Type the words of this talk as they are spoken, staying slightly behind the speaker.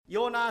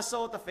na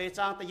so ta phê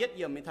trang ta yết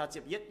yểm mình thà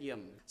chụp yết yểm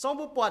xong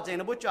bút bọt dành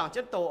nó bút chọn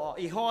chết tổ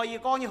ý hoi ý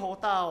con như hồ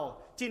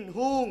tàu thiên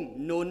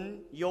hung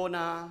nun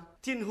Yona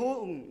thiên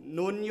hung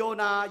nun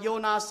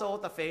Yona so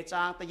ta phê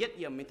trang ta yết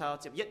yểm mình thà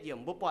chụp yết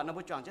yểm bút bọt nó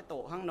bút chọn chết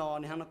tổ hang nò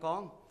này hang nó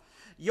con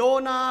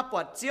Yona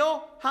bọt chiếu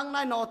hang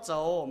nai nó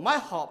dầu mai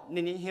họp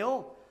nên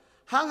hiếu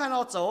hang hai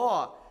nó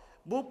dầu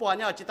bố bỏ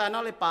nhau chỉ ta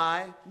nó lấy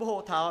bài bố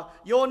hộ thảo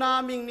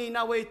Yona mình ni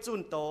na về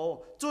chun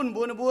tổ chun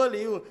bố nó bố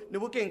liu nó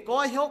bố kinh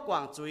có hiếu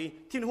quảng chuối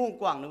thiên hung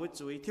quảng nó bố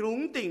chuối thiên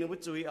hung tình nó bố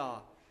chuối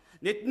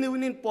nết níu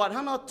nín bỏ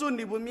hắn nó chun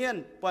đi bố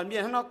miên bỏ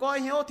miên hắn nó có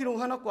hiếu thiên hung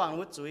hắn nó quảng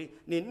nó bố chuối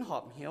nín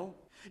họp hiếu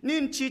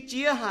nín chi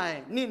chia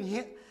hài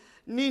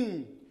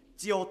nín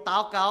chiều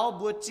táo cáo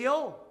bố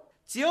chiếu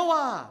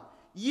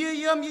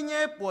yếm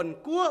nhẹ buồn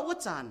cua út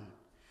chàn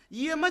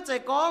yếm mấy trái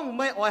con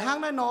mấy ỏi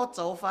hang này nó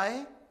走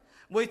phải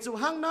với chủ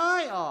hang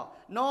nói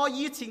nó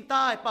y chính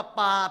tai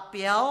bà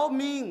biểu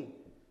minh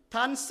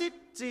than xít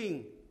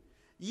trình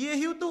y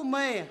hiếu tụ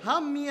mày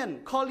ham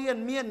miên khó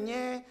liền miên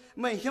nhé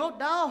mày hiếu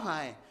đau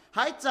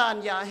hãy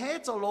tràn ya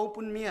hết cho lông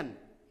bún miên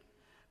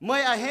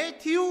mày hết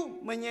thiếu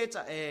mày nhé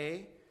chả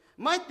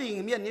mày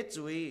tình miên nhé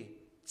chuối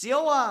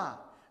chiếu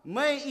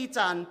mày y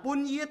tràn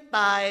bún y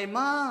tài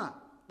mà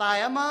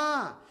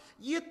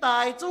y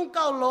tài trong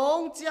cao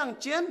lông chiang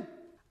chiến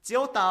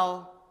chiếu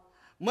tàu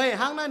mấy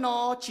hang này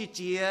nó chỉ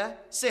chia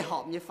sẽ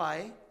họp như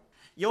phải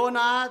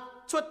Yona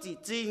xuất chỉ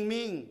trình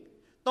mình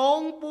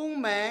tông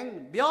bung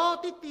mèng béo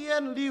tí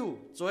tiền liu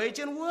rồi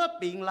trên vua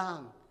bình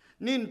làng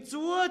nhìn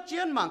chúa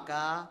chiến mạng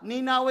cả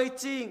nhìn nào ấy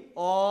trình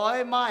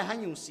ôi mai hay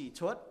dùng xỉ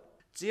chuốt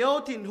chiếu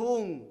thìn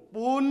hùng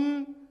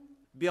bún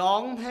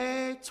biong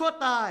he chuốt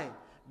tài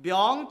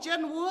biong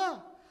trên vua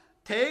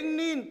thế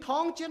nhìn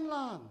thong trên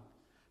làng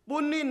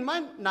bún nhìn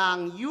mấy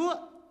nàng yúa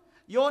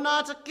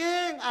Yonaจะเก่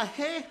งเ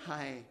ฮ้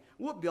hay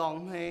วุบยอง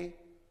เฮ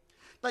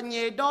แต่เ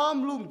ย่ดอม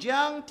ลุง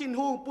ยังทิ้น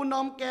หูปุ่นน้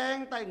อมแกง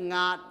แต่ง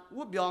าด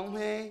วุบยองเฮ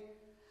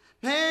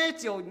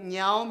เจียวเหนี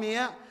ยวเมี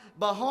ย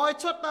บ่ห้อย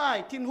ชดได้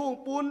ทิ้นหู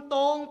ปุ่นต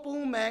รงปุง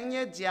แมงเ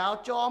ย่เจียว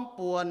จอม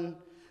ป่วน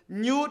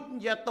หยุด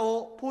อย่าโต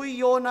พุย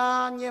โยนา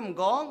เยี่ยม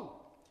กอง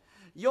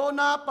โย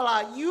นาปลา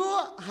ยั่ว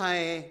ให้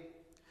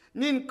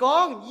นินกอ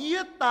งเยี่ย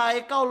ตาย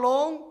เก้าล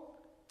ง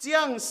เจีย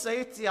งเสย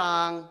จา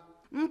ง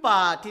ป่า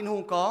ทิ้นหู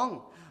กอง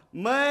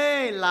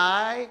mấy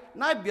lại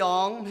nãy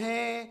biong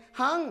he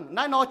hăng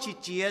nãy nó chỉ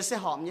chia sẽ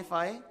họp như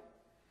phải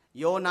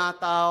Yona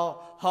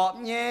tao họp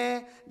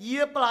nhé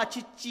yếp là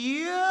chỉ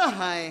chia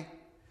hay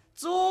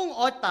chung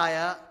ở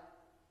tại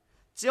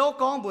chiếu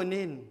con buồn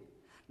nín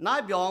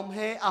nãy biong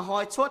he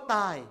hỏi chốt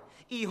tài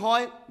y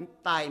hỏi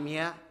tài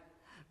mía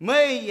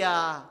mấy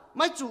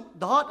mấy chủ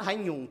đót hay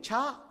nhung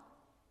cha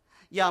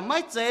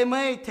mấy chế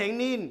mấy thanh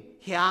niên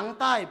hàng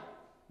tài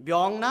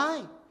biong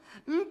nãy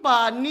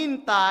bà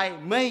nín tài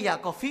mấy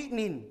có phí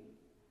nín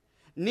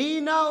ní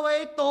nào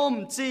ấy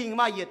tôm chinh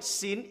mà yết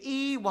xin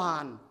y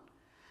hoàn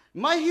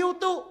mà hiếu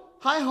tụ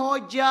hai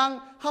hỏi giang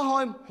hai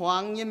hỏi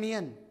hoàng như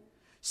miền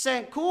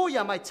sen khu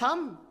mày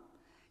chăm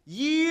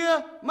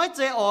mấy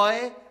chế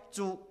ỏi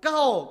chủ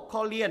cao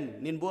khó liền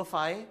nín bùa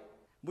phái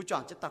bùa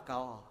chọn chất tao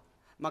cao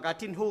mà cả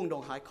thiên hung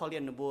đồng hải khó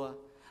liền bùa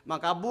mà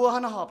cả bùa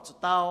hắn họp chủ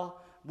tao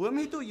bùa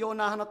mi tu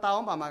Yona hắn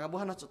tao mà cả bùa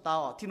hắn chủ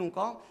tao thiên hung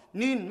con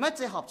nín mấy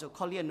chế họp chủ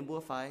khó liền bùa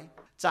phái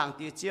chẳng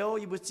tiệt chiếu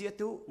y bùa chia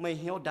tu mày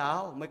hiếu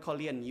đào mày khó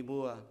liền y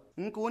bùa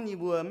cuốn y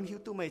bùa hiếu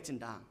tu mày chân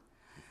đàng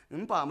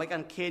bảo mày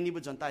cần khen y bùa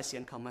chọn tài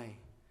xiên không mày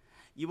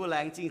y bùa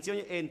làng chinh chiếu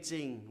như en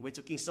chinh với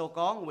chủ kinh sâu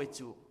con với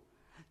chủ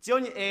chiếu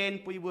như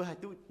en bùa y bùa hai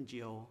tu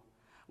chiếu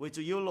với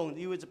chủ yêu lồng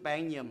y bùaจะแปล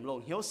งnhiệm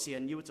lồng hiếu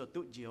xiên y bùaจะ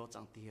tu chiếu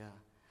chẳng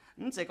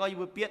tiệt sẽ có y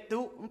bùa biết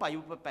tu bảo y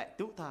bùa bẻ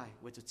tu tài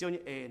với chủ chiếu như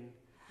en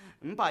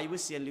bảo y bùa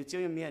xiên liu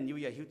chiếu như miền y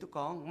bùa hiếu tu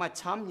con mà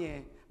chăm nhé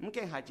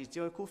cái hai chỉ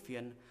chiếu khu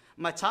phiền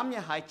mà chăm nhé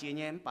hai chỉ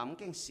nhé bấm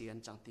cái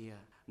xiên chẳng tiệt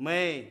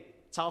mày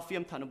chào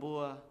phim thằng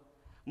bùa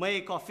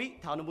mày coffee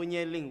thằng nó bùa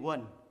nhé linh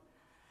quân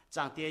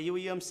chẳng tiệt yêu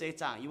yếm sẽ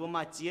chẳng yêu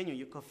mà chia nhiều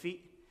yêu coffee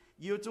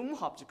yêu chúng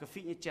họp cho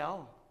coffee như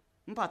cháu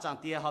phải chẳng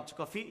tiệt họp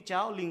cho coffee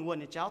cháu linh quân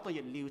như cháu tôi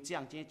nhận liu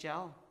chẳng chế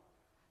cháu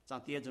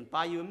chẳng tiệt chuẩn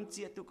ba yêu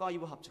chia tôi coi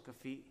yêu họp cho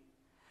coffee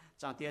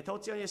chẳng tiệt thấu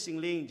chiếu như sinh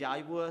linh giả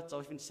yêu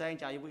cho phim sen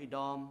giả yêu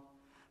đom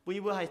bùi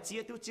yêu hay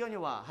chia tôi chiếu như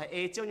hòa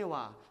hay chiếu như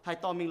hòa hay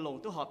to mình lồng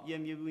tôi họp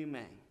yếm yêu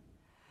mẹ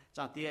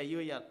chẳng tiệt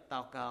yêu ya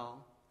tao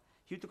cao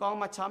hiếu tôi con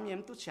mà chăm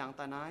yếm tôi chẳng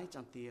tài nái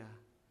chẳng tiệt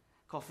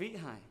coffee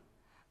hay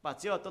bà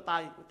chiếu tôi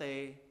tài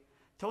tề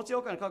thấu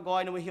chiếu cần có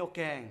gọi nó mới hiểu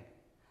kèng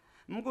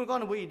muốn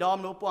con nó bị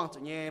đom nó buông cho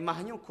nhẹ mà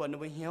hay khuẩn nó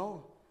mới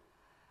hiểu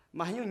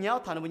mà hay nhéo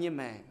thằng nó mới nhẹ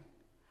mẹ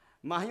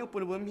mà hay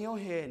bùn nó mới hiểu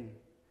hèn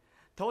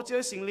thấu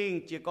chiếu sinh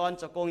linh chỉ con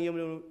cho con yêu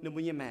nó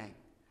mới nhẹ mẹ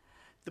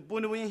từ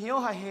bùn nó mới hiểu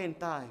hay hèn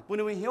tài bùn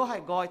nó mới hiểu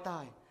hay gọi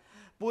tài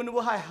bùn nó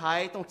mới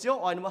hay tông chiếu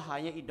ỏi nó mới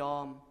hay nhẹ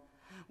đom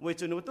với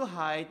chỗ nó mới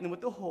hay nó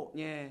mới hộ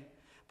nhẹ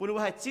bùn nó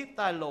mới hay chip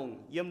tài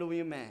lồng yếm nó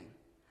mới mẹ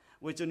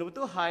với chỗ nó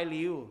mới hay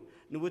liu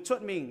nó mới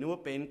chốt mình nó mới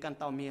bền căn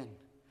tàu miền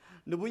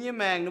nó mới nhẹ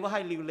mẹ nó mới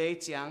hay liu lê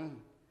chẳng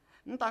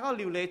ta có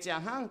liu lê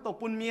chẳng hang tổ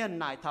bùn miền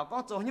này thảo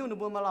có chỗ nhiêu nó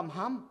mới mà làm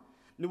hám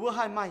nó mới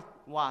hay mày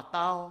hòa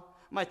tao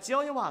mày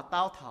chiếu như hòa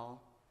tao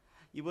thảo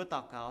yêu bữa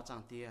tàu cáo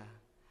chẳng tia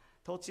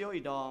thâu chiếu ý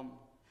đom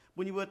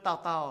bún yêu bữa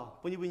tàu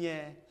bún yêu bữa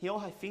nhẹ hiếu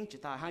hay phím chỉ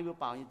tài hai bữa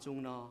bảo như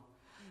chung nó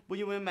bún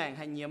yêu bữa mèn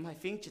hay nhiễm hay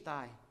phím chỉ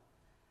tài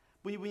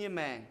bún yêu bữa nhẹ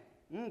mèn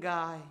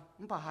gai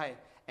bà hay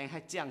anh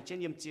hay chẳng trên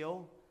yếm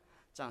chiếu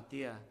chẳng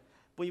tia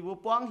bún yêu bữa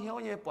quang hiếu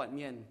như bọt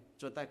miền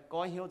chuẩn tài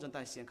coi hiếu chuẩn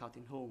tài xiên khảo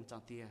thiên hùng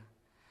chẳng tia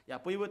ya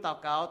bún yêu bữa tàu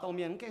cáo tàu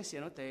miền cái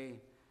xiên nó tê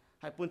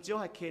hay bún chiếu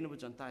hay khen nó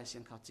chuẩn tài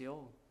xiên khảo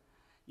chiếu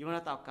yêu là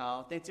tàu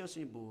cáo tên chiếu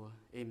suy bùa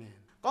amen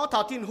có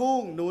thảo thiên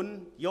hùng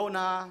nún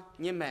Yona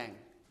nhẹ mèn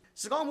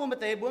sự con muốn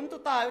tệ bốn tu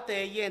tai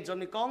tệ yên cho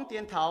mình con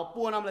tiền thảo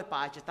bua năm lại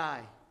bài chỉ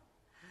tai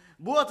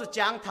bua cho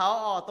trắng thảo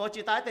ở tôi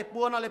chỉ tai tệ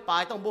bua năm lại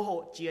bài tông bua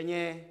hộ chia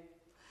nhé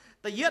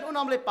tệ yết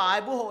năm lại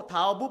bài bua hộ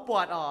thảo bua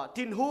bọt ở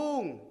thiên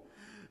hung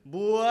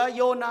bua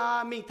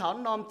Yona mình thảo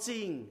nom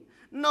chinh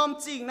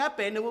naเ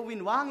ป็นnóวิ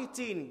นว่าง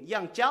จริงอย่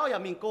างเจ้าอย่า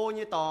มิงโกย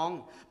ตอง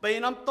เป็น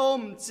น้ำต้ม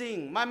จริง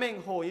ไม่เม่ง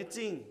โหยจ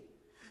ริง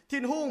ทิ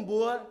นหุ่งบั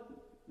ว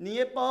นี่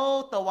เป้า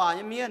ตะวัน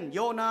ยังเมียนโย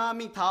นา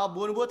มิงเท้า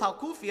บัวเท้า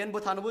คู่เฟียนบัว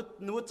เท้า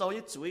นัวโจย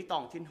จุยตอ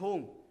งทินหุ่ง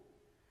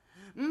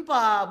ป่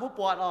าบัวป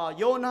อด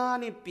โยนา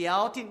นี่เปีย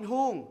วทิน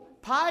หุ่ง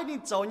พายนี่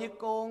โจย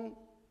กง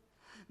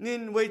นิ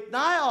นเวทน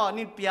าย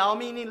นินเปียว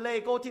มีนินเล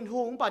โกทิน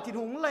หุ่งป่าทิน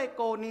หุ่งเลโ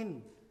กนิน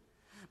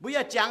บุย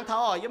จางเท้า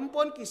ย้ำป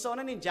นกิโซ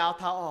นั่นนินยาว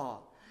เท้า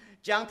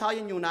จางเท้า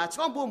ยังอยู่นะ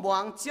ช่องบัวหว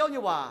งเจียว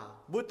ยี่ว่า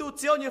บัวตู้เ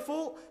จียวยี่ฟู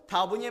เท้า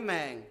บุญยี่แม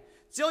ง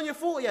เจ้าเนี่ย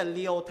ฟูอย่าเ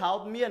ลี้ยวเท้า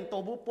เมียนตัว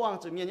บุปวง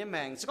จุดเมียนเนี่ยแม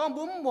งสก้อง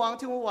บุ้มมอง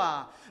ที่หัว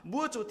บั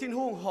วจุดทิ้ง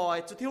หุ่งหอย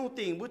จุดทิ้งหุ่ง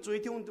ติ่งบัวจุด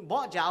ทิ้งบ่อ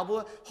เจ้าบัว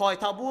หอย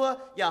เท้าบัว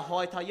อย่าหอ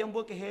ยเท้าเยี่ยมบั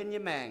วกระเฮนเ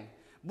นี่ยแมง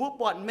บัว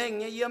ปอดแมง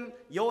เนี่ยเยี่ยม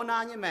โยนา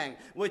เนี่ยแมง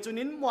ไว้จุด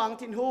นิ้นมอง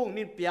ทิ้งหุ่ง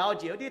นิ้นเปียว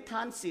เจียวที่ท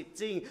านสิ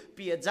จริงเ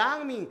ปียจ้าง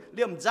มิงเ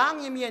ลี่ยมจ้าง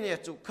เนี่ยเมียเนี่ย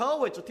จุดเขา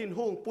ไว้จุดทิ้ง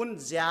หุ่งปุ่น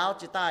เจ้า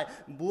จิตาย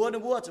บัวเนี่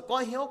ยบัวจุดก้อ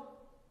ยเหี้ยว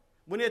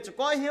บัวเนี่ยจุด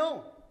ก้อยเหี้ยว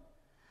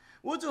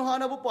วุ้จุฮา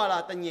นะบุปผา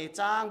แต่เหย่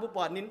จางบุปผ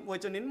านิ้นไว้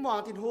จนนิ้นมอง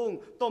ทินหุง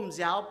ต้ม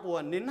ยาวปว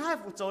นนิ้นให้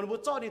ฝูโจนบุ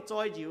จ่อนี่จอ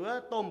ยจิ๋ว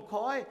ต้มค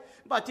อย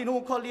บาทินหุ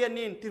งเขาเลียน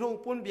นินทินหุง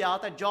ปุ่นเบียว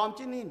แต่จอม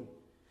จินิน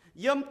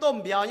เยี่ยมต้ม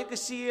เบียวยังกระ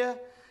เสีย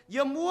เ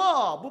ยี่ยมวัว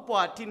บุปผ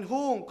าทิน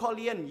หุงเขาเ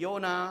ลียนโย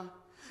นา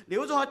เดี๋ย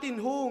วจะหาทิน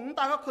หุงต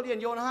าก็เขาเลียน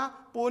โยนา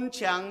ปุ่นเ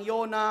ฉียงโย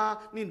นา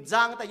นินจ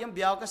างแต่เยี่ยมเ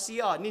บียวกระเสี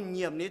ยนินเ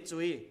ยี่ยมนี่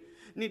จุย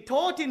นี่โท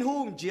ทินหุ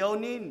งเจียว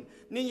นิน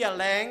นี่อย่า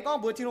แรงก็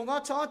บุทินหุงก็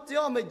ชอบเจี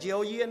ยวไม่เจียว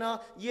เยี่ยนะ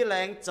ยี่แร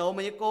งโจไ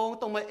ม่ยกง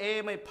ตรงไม่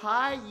ไม่พา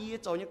ยยี่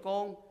โจยก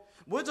ง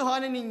บุจะหา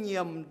นี่เยี่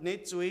ยมนี่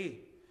จุย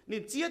นี่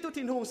เจี๊ยตุ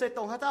ทินหุงเสต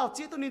องฮะเจ้าเ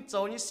จี๊ยตุนี่โจ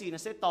นี่สีนะ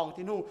เสตอง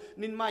ทินหุง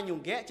นี่มาอยู่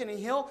แกะจะนี่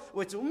เหี้ยวเว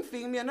จุ้มฟิ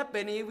งเมียนะเป็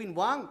นในวิน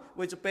วังเว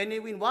จะเป็นใน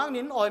วินวัง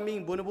นี่อ้อยมิง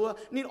บัวบัว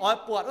นี่อ้อย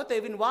ปวดว่าแต่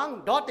วินวัง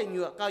ดอแต่เห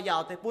งื่อก้าวยา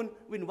วแต่ปุ่น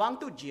วินวัง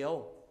ตู้เจียว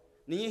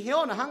นี่เหี้ยว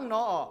นะหั่งน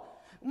อ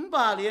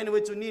บ่าเรียนไว้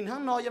จุนินทั้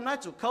งน้อยยังน่า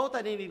จุเขาแต่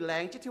นี่แร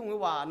งที่ทุ่งไว้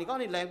ว่านี่ก็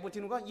นี่แรงบุทิ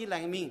นก็ยี่แร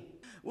งมิง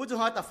วุ้จุ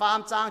หอยแต่ฟาร์ม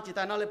จางจิตใจ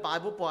นั่นเลยปลาย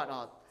บุปผ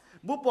า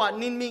บุปผา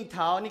นินมิงเ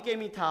ท้านี่เก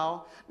มิงเท้า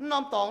น้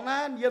ำตองนะ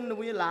เยี่ยมนุ่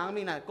ยหลัง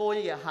มิงน่ะโกย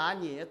อย่าหา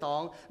หนีตอ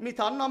งมีเ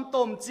ท้าน้ำ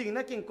ต้มจริงน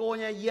ะกินโก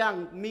ยยัง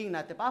มิงน่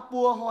ะแต่ป้าปั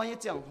วหอย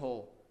เจียงโห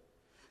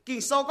กิน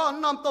โซก็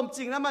น้ำต้มจ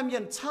ริงนะมันมี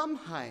ช้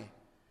ำหาย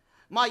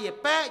มาอย่า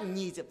แปะห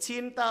นีจะชิ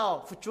นเต้า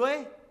ฟุช่วย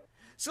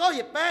所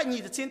以白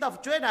你的钱到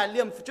追来连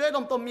追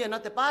咁多面，那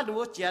得把如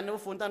果钱如果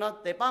分到那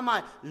得把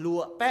买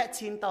落白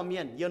钱到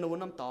面，要如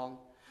น้ำตอง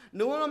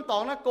如果น้ำตอ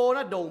ง那โก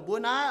那ดงบัว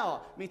น้าอ๋อ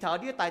มีเท่า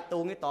ที่ตายตร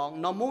งไอ้ตอง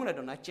น้ำมูกน่ะโด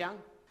นน้าจัง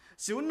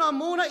สิวน้ำ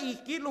มูกน่ะอี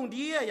กิดลง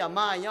ดีอย่าม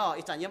าย่อ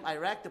อีจันเยี่ยมไอ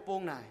รักตะปุ่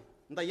งไหน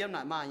มันแต่เยี่ยมไหน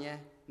มาเนี่ย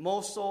โม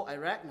โซไอ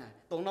รักไหน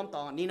ตรงน้ำต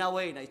องนีนาเว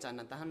ย์ไหนจัน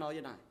นั่นแต่ฮันน้อย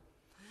ยังไง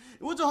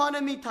วุ้จุฮอน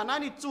มีฐานะ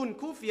นี่จุน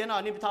คู่เฟียนอ๋อ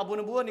นี่เท่าบั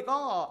วนี่ก็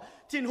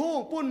ทิ้งหุ่ง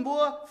ปุ่นบั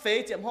วเฟย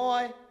เจ็บห้อ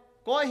ย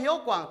ก็เหี้ยว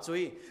กว่างจุ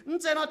ยนั่น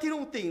ใจเราที่ลุ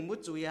งติ่งบุ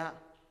จุยอะ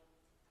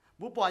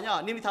บุปผาเนี่ย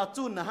นี่มีท่า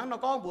จุนนะฮังน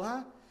กองบุฮะ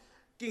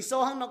กิ่งโซ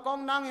ฮังนกอง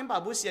นั่งเห็นป่ะ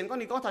บุเสียนก็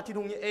นี่ก็ท่าที่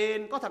ลุงเอ็น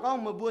ก็ท่าก็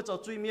มือบัวจะ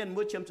จุยเมียน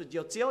มือเชื่อมจุดเจี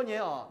ยวเจียวเนี่ย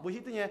อ๋อบุฮิ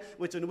ตุเนี่ย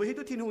บุจุนบุฮิ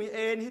ตุที่ลุงเ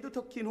อ็นฮิตุ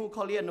ทุกที่ลุงค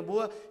อเลียนนะบั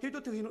วฮิตุ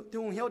ที่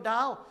ลุงเหี้ยวดา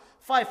ว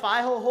ไฟ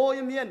โฮ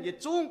ยังเมียนอย่า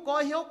จุ้งก็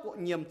เหี้ยว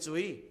เงียบจุ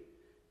ย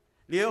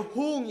เลี้ยว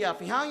หุ่งอย่า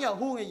ฝีหางอย่า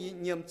หุ่งอย่า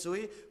เงียบจุย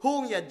หุ่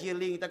งอย่าเจีย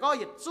ลิงแต่ก็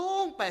อย่าจุ้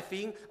งไป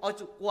ฟิงเอา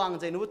จุกวาง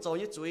ใจนู้โจ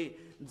ยจุย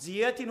เจี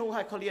ยทิ้งหุ่งใ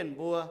ห้เขาเลียน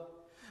บัว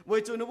ไว้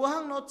จุนบัวหั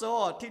งโนโจ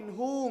ทิ้ง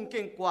หุ่งเก่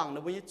งกว่างนะ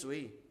บัวยี่จุย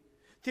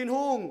ทิ้ง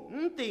หุ่ง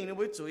ติ่งนะ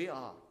บัวจุยอ๋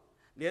อ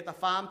เลี้ยแต่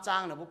ฟาร์มจา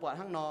งนะบัวปวด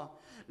หังนอ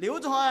เหลียว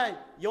จอย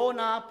โย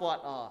นาปวด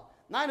อ๋อ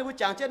นายนะบัว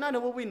จางเจ้านายนะ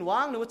บัววินวั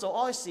งนะบัวโจ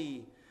อ้อยสี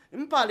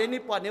ป่าเลี้ย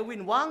นี่ปวดเนี่ยวิ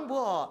นวังบั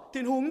ว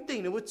ทิ้งหุ่งติ่ง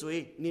นะบัวจุย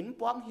นิ้น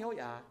ป้องเหี้ยว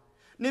ยา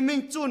นี่มิง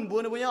จุนบัว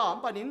นะบัวย่อ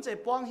ป่านิ้นใจ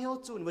ป้องเหี้ยว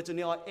จุนบัวจุนเ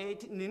นี่ยอ้อย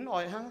นิ้นอ้อ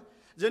ยฮะ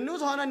จนนู้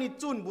ทอนั่นนี่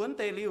จุนบัวเ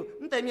ตลิว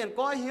นั่นแต่เมียน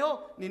ก้อยเหี้ยว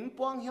นิ้น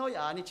ป้องเหี้ยวย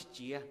านี่ชิเ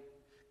จีย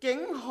เก่ง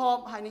หอบ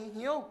หายนี่เ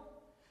หี้ยว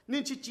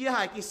นี่ชิเจียห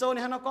ายกิโซ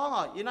นี่ฮันนก้อง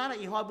อ๋อยันนั่น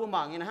อีหอยบัวหม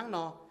างยันฮังน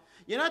อ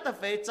ยันนั่นแต่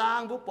เฟยจาง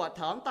บัวปวด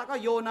ถามตาก็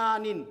โยนา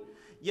นิน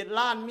เย็ด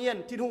ล้านเมียน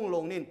ที่ทุ่งล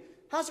งนิน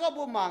ถ้าสก็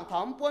บัวหมางถา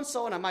มป้วนโซ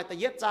น่ะไม่แต่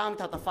เย็ดจาง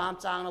ถ้าแต่ฟาร์ม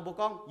จางนะบัว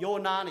ก้องโย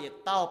นาเนี่ย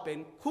เต้าเป็น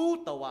คู่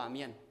ตัวเ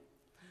มียน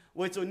ไ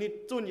ว้จุนนี่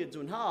จุนเย็ด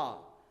จุนห่อ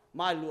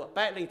มาหลวแป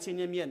ะเล็งชิ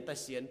นเมียนแต่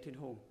เสียนทิ้ง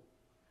หง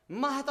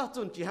มาให้ต้า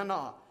จุนจีฮันน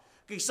อ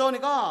kỳ sau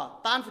này có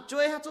tan phải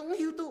chơi ha chúng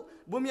hiu tu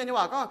bố miền như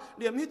ว่าก็เ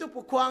หลี่ยมหิตุ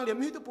ปุกควางเหลี่ยม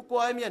หิตุปุกกว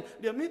ยเมียน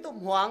เหลี่ยมหิตุ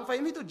หวางไฟ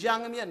หิตุจัง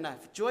เมียนน่ะ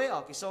ช่วยออ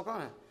กกี่โซก็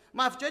น่ะม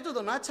าช่วย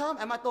ตัวนั้นช้ำไ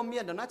อ้มาต้มเมี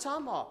ยนตัวนั้นช้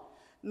ำออก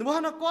หนูว่า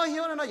nóก้อยเหี้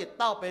ยวน่ะอย่า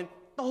เต้าเป็น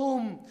ต้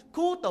ม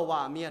คู่ตัวว่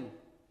าเมียน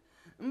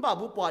บ่าว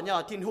บุปผาเนี่ย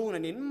ทิ้งหูน่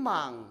ะนี่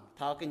มังเ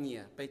ท้ากันเนี่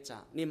ยไปจ่า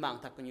นี่มัง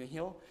ทักกันอยู่เ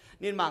หี้ยว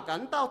นี่มังกัน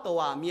เต้าตัว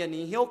ว่าเมียน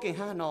นี่เหี้ยวเก่ง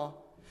ฮะเนาะ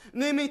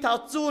นี่มีเท้า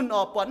จูนอ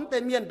อกปนเป็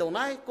นเมียนตรง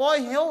นั้นก้อย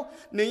เหี้ยว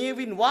นี่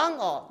วินวาง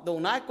ออกตรง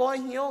นั้นก้อย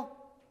เหี้ยว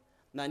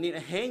น่ะนี่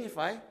เฮ้ยไฟ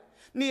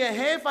นี่เ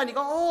ฮ้ไฟนี่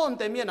ก็โอ้แ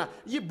ต่เมียน่ะ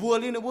ยิบบัว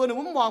ลีนะบัวนี่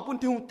มันมองปุ่น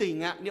ทุ่งติ่ง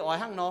อ่ะนี่อ้อย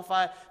ห้างนอไฟ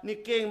นี่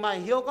เก่งมา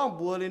เหี้ยวก็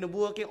บัวลีนะ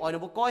บัวเก่งอ้อยนะ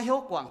บัวก้อยเหี้ยว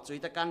กว่างจุย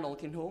ตะการลง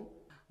ทิ้งหง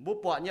บุป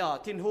ผาเนี่ย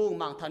ทิ้งหง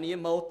มังธานี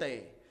เมาเตะ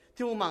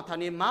ทิ้งหงมังธา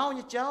นีเมาเ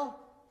นี่ยเจ้า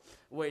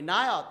เว้ยนา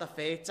ยอ่ะตะเฟ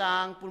จา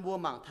งปุ่นบัว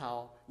มังเทา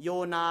โย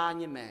นาเ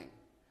นี่ยแมง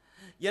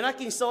อย่านะ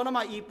กินโซนะม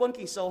าอีปุ่น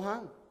กินโซห้า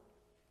ง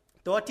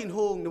ตัวทิ้งห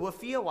งนะบัว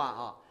เฟี้ยวว่า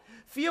อ่ะ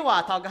เฟี้ยวว่า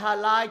เท่ากับฮา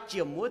ไลเจี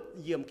ยมมุด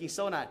เยี่ยมกินโซ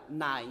น่ะ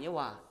นายเนี่ย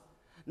ว่า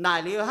นาย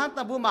เลี้ยหันต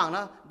าบุมังน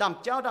ะด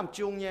ำเจ้าดำ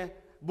จุงเนี่ย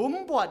บุ้ม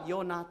ปวดโย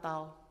นาเตา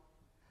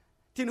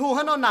ทิ้งหู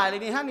หันเอานายเลย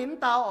นี่หันนิ้น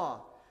เตาอ่ะ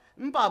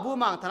มันป่าบุ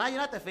มังฐานะยั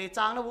นแต่เฟจ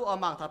างนะบุเอา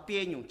มังถาเปีย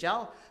อยู่เจ้า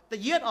แต่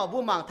เย็ดออกบุ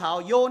มังเท้า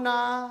โยนา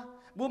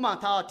บุมัง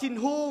เท้าทิ้ง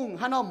หู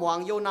หันเอาหมวง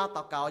โยนาต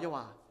ะเกาจ้า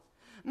ว่า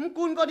มัน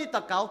กุนก็นี่ต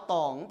ะเกาต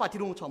องป่าทิ้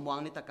งหูชมหมวง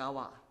นี่ตะเกา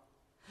ว่า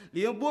เ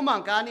ลี้ยงบุมั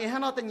งกานี่หั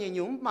นเอาแต่เงี้ยห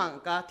ยุ่มมัง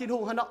กาทิ้งหู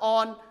หันเอาอ่อ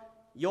น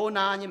โยน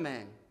าเนี่ยแม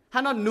งหั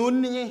นเอานุน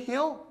นี่เหี้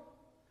ยว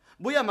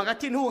บุยมังกา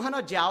ทิ้งหูหันเอ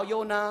าเจ้าโย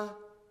นา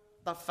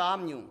ตาฟาม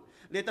อยู่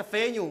เรียตาเฟ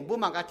ยอยู่บุ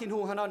มังกาทิ้งหู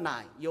หันเอาหน่า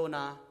ยโยน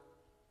า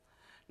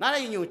นั่น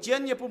อยู่เจียน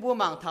เนี่ยบุ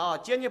มังเท้า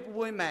เจียนเนี่ย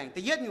บุแมงแต่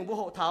เย็ดอยู่บุ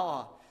หเท้าอ่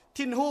ะ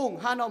ทิ้งหู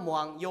หันเอาหมว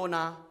งโยน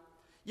า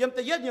ยังแ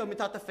ต่เย็ดอยู่มี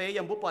ตาเฟย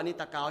ยังบุปผานี่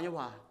ตะเกาเนี่ย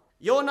ว่า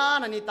โยนา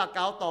นั่นนี่ตะเก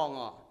าตอง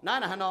อ่ะนั่น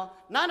น่ะฮะเนาะ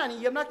นั่นน่ะนี่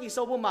ยังนักกิโซ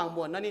บุมังม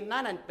วนนั่นนี่นั่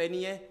นน่ะเป็น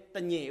นี่ตะ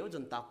เหนียวจ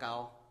นตะเกา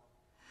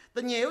ต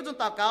ะเหนียวจน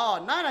ตะเกา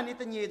นั่นน่ะนี่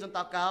ตะเหนียวจนต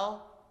ะเกา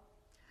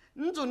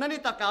จุดนั่นนี่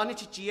ตะเกานี่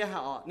ชิเจียฮะ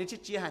อ่ะนี่ชิ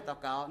เจียฮะตะ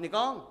เกานี่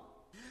ก้อง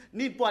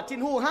นี่ปวดทิ้ง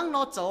หูห้างน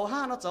อโจห้า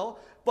งนอโจ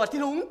ปวดทิ้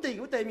งหูติ่ง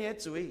อุเตมี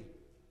จุย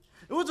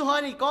รู้จุดหอย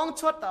นี่ก้อง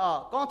ชดอ่ะ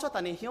ก้องชดแต่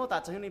นี่เหี้ยวแต่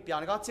จะให้นี่เปียก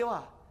นี่ก็เจ้าอ่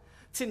ะ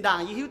สินด่าง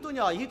ยี่หิ้วตัวห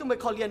น่อยยี่หิ้วตัวไม่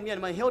เขาเรียนเมียน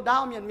มาเหี้ยวดา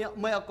วเมียน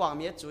ไม่เอากว่างเ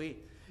มียจุย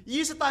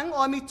ยี่สตังอ่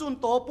อยมีจุน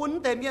โตปุ้น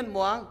เตเมียนหม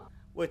วง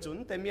เวจุน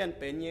เตเมียนเ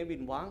ป็นเยวิ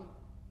นวัง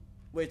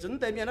เวจุน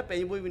เตเมียนนั่นเป็น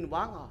วิน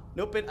วังอ่ะเ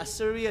นื้อเป็นอัส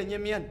ซีเรีย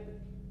เมียน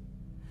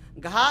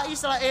กะอิ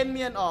สราเอลเ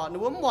มียนอ่ะหนู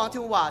ว่าหมวง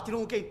ที่ว่าที่ลุ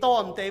งเก่งต้อ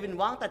มเตวิน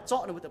วังแต่เจา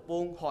ะหนูแต่ป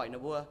งหอยหนู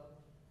ว่า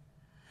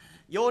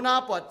โยนา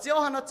ปวดเจ้า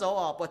ฮันโจ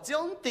อ่ะปวดเจ้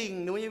าติ่ง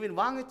หนูยังวิน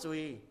วังให้จุ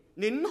ย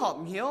นิ้นหอม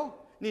เหี้ยว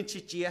นิ้นชิ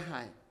เจียหา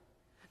ย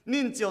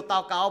นิ้นเจียวเตา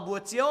เกาบัว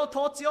เจียวโท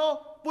เจียว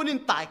ปุ่นนิ้น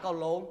ตายเกา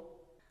ลง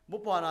บุ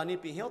ปผาน่ะนิ้น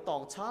ปีเหี้ยวตอ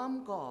งช้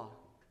ำก็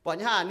ปวด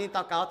ห่านิ้นเต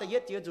าเกาแต่เย็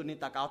ดเจียวจุนิ้น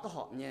เตาเกาต้องห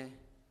อมเนี่ย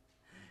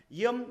เ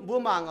ยี่ยมบัว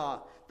มังอ่ะ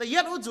แต่เย็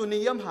ดอุจุนิ้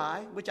นเยี่ยมหาย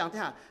บุจังที่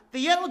ห่าแต่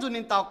เย็ดอุจุ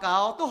นิ้นเตาเกา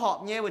ต้องหอม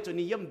เนี่ยบุจุ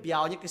นิ้นเยี่ยมเบีย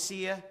วเนี่ยกระเสี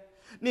ย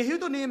นิ้นหิ้ว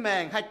ตัวนิ้นแม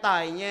งให้ตา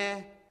ยเนี่ย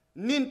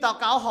นิ้นเตา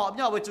เกาหอมเ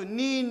นี่ยบุจุ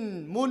นิ้น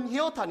มุนเ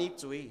หี้ยวท่านี้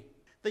จุย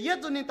แต่เย็ด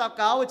จุนิ้นตาเ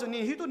กาไว้จุ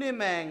นิ้นหิ้วตัวนิ้น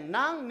แมง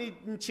นั่งนิ้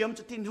นเชื่อม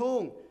จุดทิ้งหุ่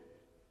ง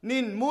นิ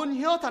นมุนเ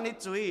หี้ยวทางนี้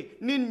จุย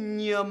นินเ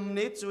ยี่ยม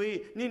นี้จุย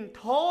นินโท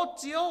เ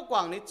จียวกว่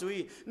างนี้จุย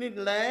นิน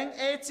แรง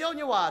เจียวเ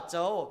นี่ยว่าโจ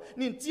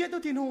นินเจี๊ยตัว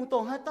ทิ้งหุ่งตร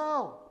งให้เต้า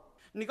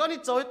นี่ก็นี่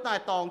โจตาย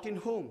ตองทิ้ง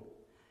หุ่ง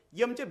เ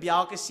ยี่ยมจะเบีย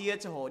วกระเสีย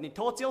จะโหนินโท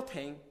เจียวแท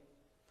ง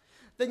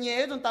แต่เย่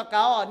จนตาเก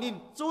าอ่ะนิน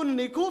จุน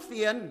นี่คู่เ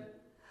ฟียน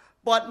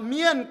ปอดเ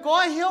มียนก้อ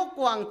ยเหี้ยวก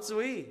ว่างจุ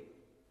ย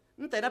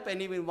นั่นแต่ถ้าเป็น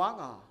นี่เป็นวัง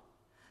อ่ะ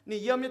นี่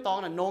เยี่ยมนี่ตอง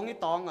น่ะนงนี่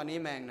ตองอ่ะนี่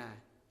แมงน่ะ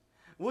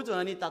วุ้จุ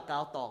นนี่ตาเกา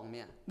ตองเ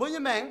นี่ยบุญยั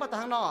งแมงปะท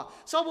างนอ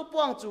ชอบบุ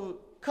ป้องจู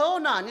เขา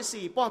หนานี่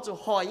สี่ป้องจู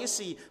หอยนี่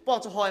สี่ป้อง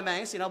จูหอยแม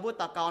งสี่เราบุ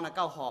ตาเกาน่ะเก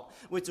าหอบ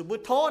วุ้จูบุ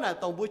โทน่ะ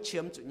ตรงบุเฉี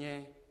ยมจุเนี่ย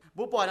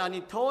บุปล่อยน่ะ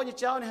นี่โทนี่เ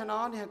จ้านี่ฮะน้อ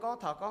นี่ฮะก็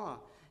ถาก็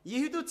ยี่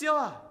หิ้วตัวเจ้า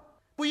อ่ะ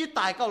ปุยต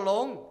ายเกาล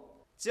ง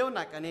เจ้าห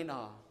นักกันนี่น่ะ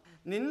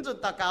นิ้นจุน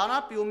ตาเกานะ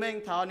ปิวแมง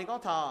เท้านี่ก็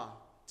ถา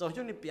จอย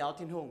จุนี่เปียว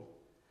ทิ้งหง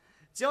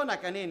เจ้าหนัก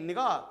กันนี่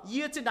ก็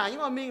ยี่จีน่ายิ่ง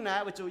ว่ามิงนะ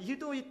วุ้จูยี่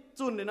ตัว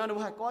จุนนี่น่ะหนู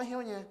ให้ก้อยเหี้ย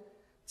วเนี่ย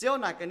เจ้า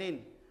หนักกันนี่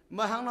ม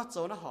าหังnó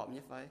chỗ nó họp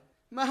như vậy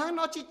màหัง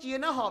nó chỉ chia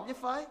nó họp như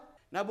vậy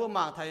nó bữa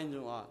mang thay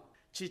dùng à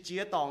chỉ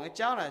chia tòng cái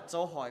cháu này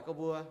chỗ hỏi có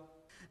bữa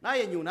nó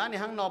hiện dùng nó này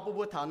หังnó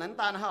bữa thảo nắn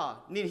tan ha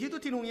nhìn hít tu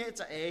thiên hùng nhé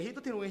chạy hít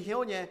tu thiên hùng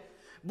hiếu nhé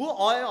bữa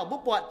ỏi ở bữa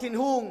bọt thiên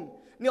hùng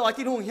nếu ỏi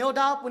thiên hùng hiếu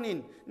đau pun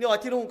nín nếu ỏi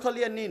thiên hùng khơi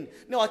liên nín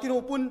nếu ỏi thiên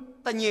hùng pun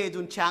ta nhẹ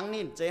dùng trắng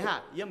nín chế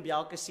ha yếm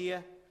béo cái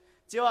xia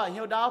chiếu à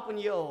hiếu đau pun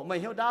nhiều mày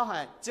hiếu đau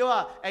hả chiếu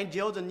à anh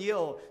chiếu dùng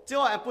nhiều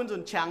chiếu à pun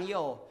dùng trắng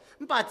nhiều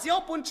ป่าเจียว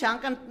ปุ่นช้าง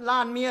กันลา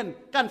นเมียน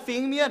กันฟิ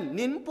งเมียน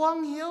นินป้อง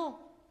เหี้ยว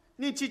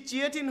นี่ชิเจี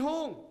ยทินห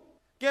ง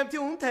เกมที่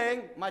หงเทง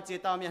มาเจีย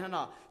ตาเมียนฮะเน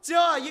าะเจีย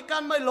วยี่กั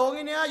นไม่ลง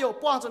อีเนี่ยอยู่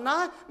ป้องจนนะ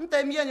มันเต็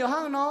มเมียนอยู่ห้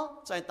างเนาะ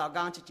ใจตากล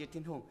างชิเจียทิ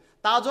นหง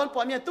ตาจนปล่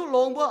อยเมียนตู้ล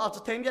งบัวเอาจะ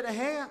เทงเมียนแ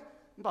ห้ง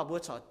มันป่าบัว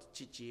ชอ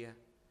ชิเจีย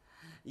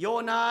โย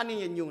นานี่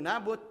อยู่นะ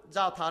บัวเ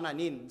จ้าทานา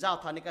นินเจ้า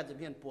ทานี่กันจะเ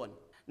มียนป่วน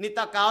นี่ต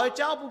าเกาเ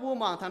จ้าปู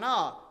มังทานะ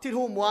ทินห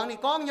งมวงนี่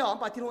ก้องย่อม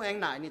ป่าทินหงเอง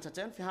ไหนนี่จะเจ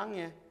นฟิหังเ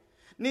นี่ย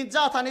นี่เ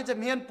จ้าท่านนี้จะ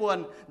เมียนป่วน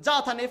เจ้า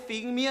ท่านนี้ฟิ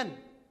งเมียน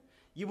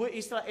อยู่บน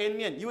อิสราเอลเ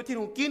มียนอยู่ที่ห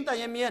นูกินแต่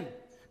ยังเมียน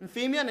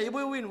phí miên này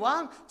bữa win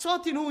vang cho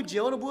thiên hùng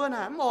chiếu nó bữa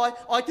nè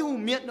ỏi thiên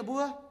hùng miệt nó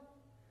bữa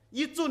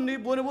y chun đi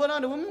bữa nó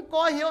nó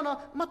coi hiếu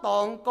nó mà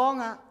tòng con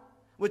à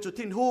với chủ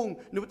thiên hùng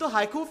nếu tôi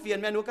hại khu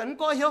phiền mẹ nó cần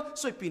coi hiếu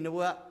soi pin nó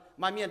bữa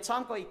mà miền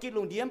chăm có ý kiến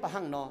lùng điếm bà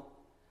hằng nó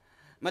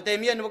mà tề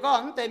miền nó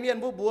có tề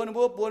miền bữa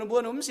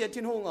nó cũng xiết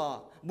thiên hùng à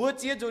bữa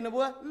chia rồi nó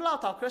bữa lao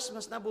thảo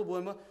Christmas nó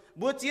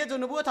bữa chia rồi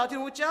nó bữa thảo thiên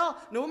hùng cháu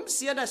nó cũng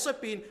xiết này soi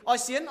pin ỏi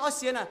xiên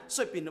à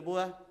soi pin nó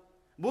bữa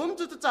chúng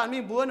tôi chán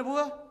mình bữa nó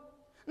bữa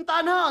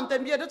ta nói tề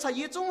miền nó chạy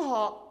ý trung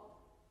họ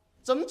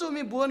chấm chú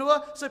mình bữa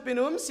nó soi pin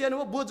nó cũng xiên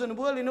nó bữa rồi nó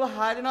bữa lên nó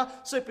hại nó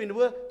soi pin nó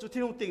bữa chú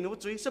thiên hùng tỉnh nó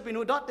chú soi pin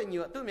nó đót tên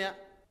nhiều tôi mẹ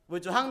với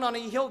chú hăng nó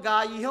này hiếu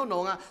gà hiếu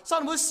nồng à sao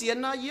nó bữa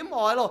xiên nó yếm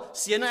ỏi rồi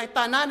xiên này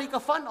ta nói này có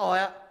phán ỏi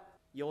à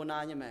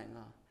Yona như mẹ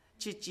à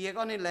chỉ chia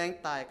con này leng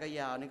tài cái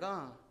giàu này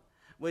có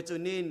với chú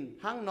nín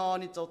hăng nó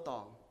này châu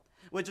tòng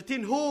với chú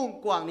thiên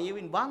hùng quảng này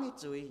win bang hết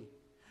chui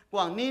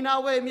quảng ni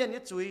na về miền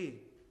hết chui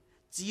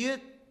chia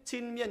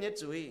thiên miền hết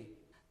chui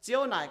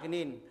chiếu này cái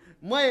nín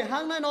mày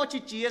hăng nó chỉ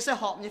chia sẽ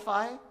họp như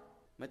phải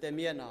mà tại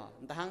miền à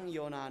ta hăng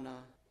Yona nè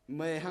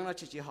mày hăng nó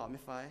chỉ họp như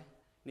phải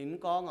nín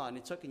có ngờ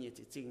nín xuất cái gì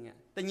chỉ chính à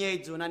แต่nhẹ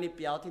chú này nín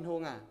béo thiên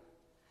hùng à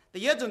แต่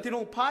nhẹ chú thiên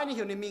hùng phái nín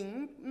hiểu nín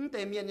mình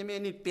tại miền như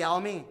miền nín béo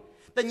mình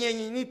แต่nhẹ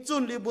nín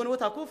chun li buồn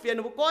thảo khu phiền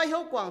nó coi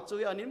hiếu quảng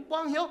chui ở nín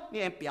quang hiếu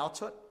nín em béo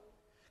xuất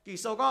kỳ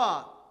sau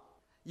có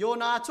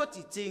Yona xuất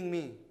chỉ chính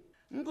mình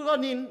cũng có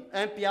nín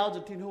em béo chú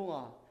thiên hùng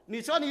à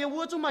nín cho nín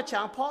vua chúng mà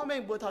chẳng phó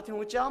mình buồn thảo thiên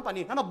hùng cháu bà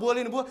nín hắn là buồn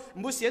lên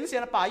buồn xiên xiên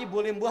là bà y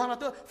buồn lên buồn hắn là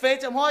tôi phê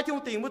chậm hỏi thiên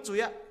hùng tình buồn chui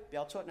à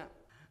béo xuất nè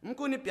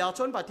กูนี่เปียวช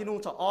นป่ะที่นุ่ง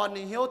ชออน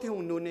นี่เหี้ยวที่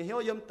หุ่นนุ่นนี่เหี้ยว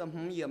ย่ำต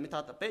ำเยี่ยมไม่ทั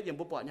ดตะเป๊ะย่ำ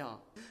บุปผาเนี่ย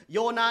โย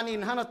นานี่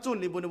ฮันน่ะจุน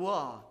ลิบุนบัว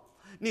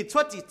นี่ชว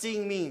ดจีจริง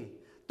มี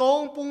ตรง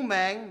ปุงแม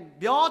ง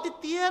เบียวที่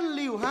เตี้ยน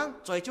ลิวฮัง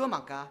จ่อยชั่วมั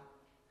งกา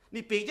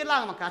นี่ปีกจะล่า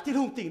งมังกาที่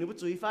หุ่นติ่งนี่บุ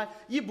จุยไฟ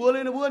ยี่บัวเล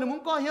ยนะบัวนี่มึง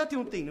ก็เหี้ยวที่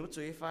หุ่นติ่งนี่บุ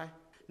จุยไฟ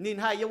นี่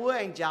ให้ยี่บัวเ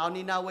องเจ้า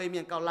นี่นาเวเมี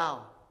ยนเกาเหลา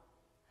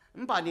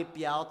มันป่ะนี่เ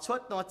ปียวชวด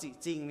นอจี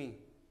จริงมี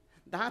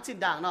แต่หากชิ้น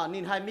ด่างเนาะ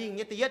นี่ให้มิ่งเ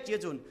นี่ยตีเย็ดเจีย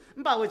จุนมั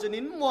นป่าเวจุน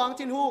นี่มอง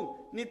ชิ้นหุ่ง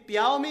นี่เปี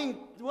ยวมิ่ง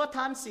ว่าท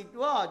านสิ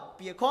ว่าเ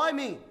ปียคอย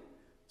มิ่ง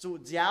จู่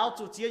เจ้า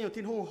จู่เจียอยู่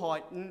ชิ้นหุ่งหอย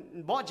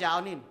บ่เจ้า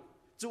นี่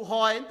จู่ห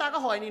อยตาก็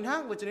หอยนี่ฮะ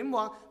เวจุนนี่ม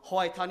องหอ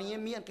ยเท่านี้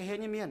เมียนก็เห็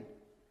นเมียน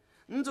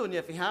จู่เนี่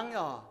ยฝีหาง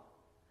อ่ะ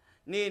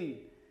นี่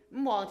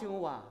มองที่หุ่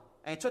งว่า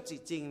ไอ้ชดจ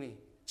ริงมิ่ง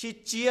ชี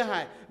เจียให้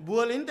บัว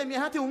ลิ้นแต่มี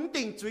ฮะที่หุ่ง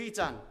ติ่งจุย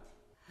จัน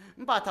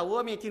มันป่าถ้าว่า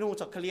มีที่หุ่ง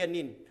จอกเคลียน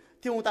นี่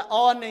ที่หุ่งแต่อ่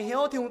อนในเหี้ย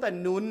วที่หุ่งแต่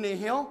นุ่นใน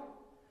เหี้ยว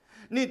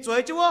นี่ช่ว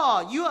ยจัว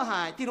เยื่อห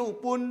ายที่หู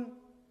ปุ่น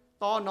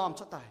ตอนอม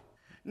ชดตาย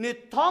นี่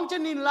ท้องจะ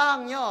นินล่าง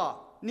เนี่ย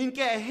นินแ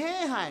ก่เฮ่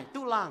หาย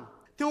ตุล่าง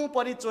ที่หูป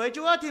นนี่ช่วย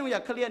จัวที่หูอยา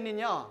กเคลียนนี่เ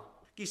นี่ย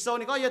กิโซ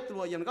นี่ก็ยัดตั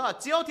วอย่างก็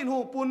เจียวที่หู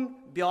ปุ่น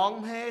เบียง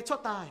เฮ่ชด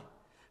ตาย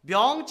เบี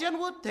ยงเจียน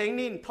วุ้เถง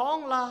นินท้อง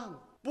ล่าง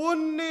ปุ่น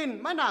นิน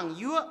ไม่หนังเ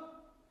ยื่อ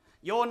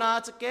โยนา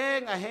จะแก้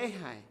งเฮ่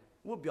หาย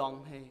วุ้เบียง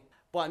เฮ่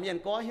ปล่อยเมียน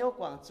ก็เหี้ยว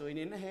กว่างช่วย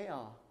นินเฮ่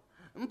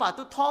มันป่า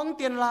ตุท้องเ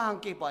ตียนล่าง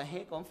เกี่ยปล่อยเฮ่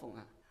ก้อนฝง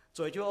อ่ะ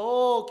ช่วยจัวโอ้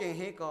เก่ง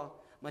เฮ่ก็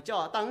mà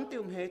cho tăng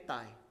tiêu hệ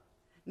tài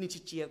ni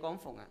chỉ chia con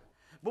phòng à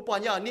bố bỏ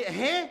nhờ ni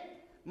hé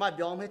mà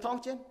biong hệ thong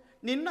trên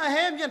nín là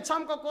hé miền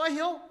chăm có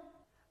hiếu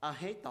à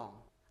hé tòng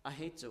à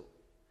hé trụ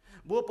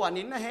bố bỏ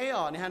nín là hé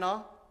ở này ha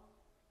nó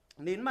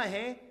nín mà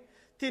hé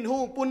thiên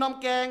hùng pun năm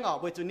keng ở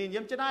bởi chủ nín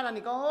yếm trên đây là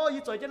ni có như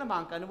trời trên là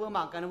mảng cái nó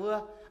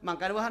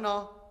vừa ha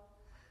nó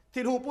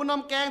thiên hùng pun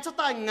năm keng cho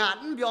tài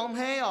ngạn biong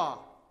hé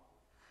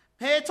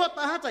cho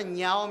ta hát chạy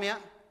nhào mẹ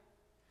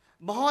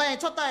bỏ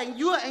cho tài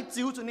dưa anh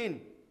chiếu chủ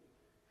nín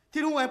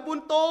thiên hùng anh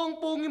buồn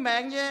tông buồn cái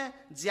mẹ nhé,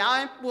 giáo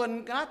anh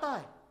buồn cái tai,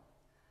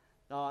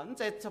 đó anh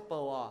chạy chập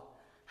bầu à,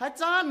 hai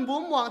chân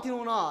buông mong thiên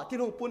hùng nọ, thiên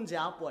hùng buồn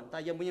giáo buồn,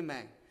 tại giờ muốn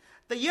mẹ,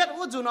 tại yết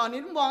u dù nọ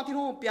nín mong thiên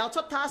hùng béo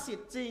chót tha xịt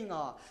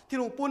jing à, thiên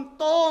hùng buồn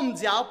tôm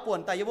giáo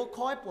buồn, tại giờ vô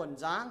khói buồn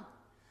giang,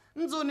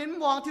 anh dù nín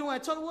mong thiên hùng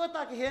anh chót u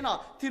ta cái hết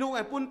nọ, thiên hùng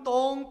anh buồn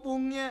tông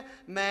buông nhé,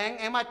 mẹ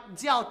anh mà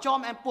giáo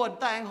chom anh buồn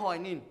tại anh hỏi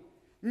nín,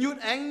 nhut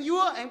anh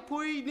yua anh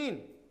pui nín.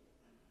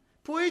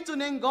 Pui cho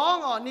nên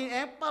gong ở nên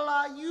em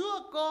pala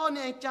yua con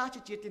nên cha chỉ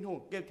chia tiền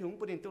hùng kêu tiền hùng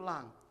bền tu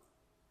lang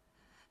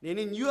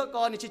nên yua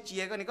con nên chỉ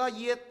chia con nên có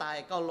yết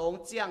tài có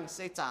lông chiang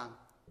xây chang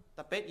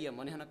ta pet yểm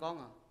mà nên hắn con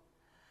à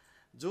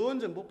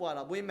dùn bút bọt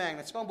là bui mèng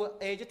là con bút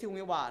e chứ thiên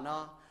hùng hòa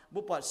nó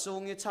bút bọt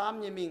sung như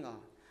chám như mình à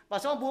và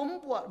xong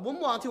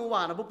bún mòn thiên hùng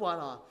hòa là bút bọt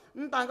à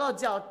ta có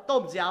giàu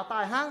tôm giàu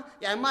tài hang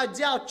vậy mà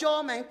giàu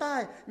cho mèng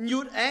tài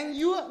nhut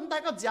anh yua ta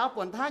có giàu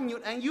bẩn thang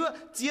nhut anh yua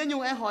chia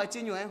nhung anh hỏi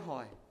chia nhung anh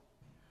hỏi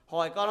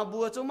hỏi con là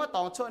bùa chúng mất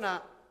tòng chỗ nè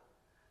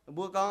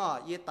bùa con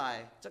à yết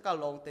tài chắc cả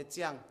lồng tê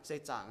chiang xây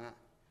chẳng à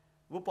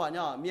bùa bỏ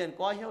nhỏ miền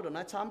qua hiếu được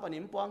nó chăm và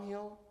nín quang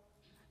hiếu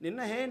nín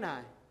là hé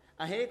này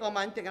à hé con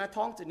mà anh tiếng nó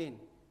thong cho nín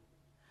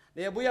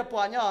để bùa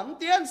bỏ nhỏ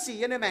tiên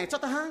sĩ này mèn cho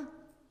ta hang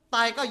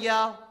tài có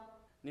giàu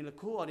nín là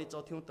khu ở đi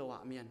cho thiếu tàu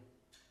miền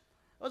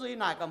ở rồi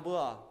này cầm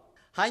bùa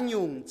hai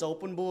nhung dầu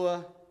bùn bùa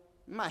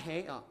mà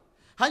hé à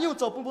hai nhung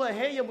dầu bùn bùa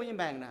hé yêu bùa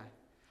mèn này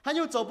hai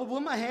nhung dầu bùn bùa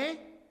mà hé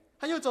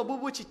hai nhung dầu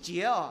bùn bùa chỉ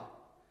chia à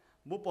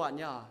bố bỏ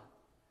nhờ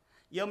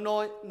yếm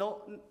nôi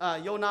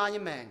Yona như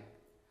mèn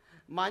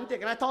mà anh tiệc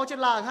cái thong chết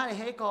làng ha này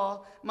hay có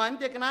mà anh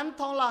tiệc cái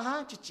thong làng ha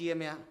chỉ chia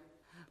mẹ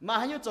mà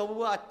hay nhớ chỗ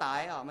bùa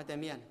tải ở mà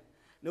tên miền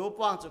nếu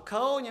quang chỗ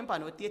khâu nhắm phải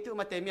nếu tiết tu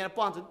mà tên miền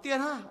quang chỗ tiền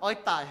ha oi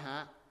tải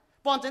ha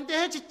quang chỗ tiền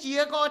hay chỉ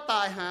chia có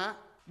tải ha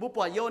bùa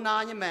bùa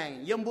Yona như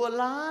mèn yếm bùa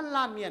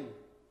lan miền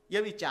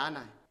yếm bị trả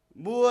này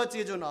bùa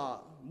chỉ cho nó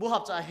bùa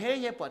học cho hay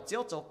như bùa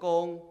chiếu chỗ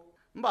công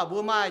mà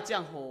bùa mai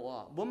giang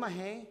hồ bùa mai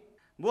hay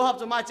bùa học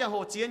cho mai giang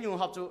hồ chia nhiều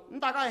học cho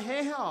ta cái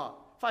hay hả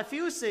phải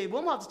phiêu gì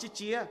bùa học chỉ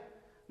chia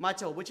mà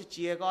chỗ bùa chỉ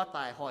chia có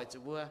tải hỏi chỗ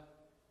bùa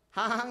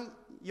hang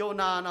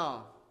Yona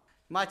nó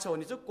mà chỗ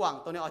này chút quảng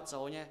ตัวนี้อดโจ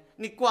เนี่ย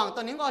นี่กวางตั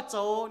วนี้ก็อดโจ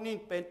นี่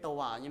เป็นตัว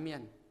ว่าเนี่ยเมีย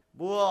น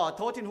บัวโท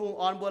ทินหง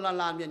อ่อนบัวล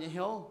านเมียนเนี่ยเ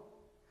หี้ยว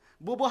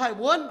บัวให้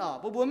วน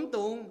บัวมัน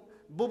ตุง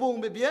บัวบุง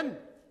เบียน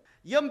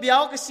เยี่ยมเบีย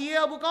วก็เสีย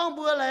บัวก้อง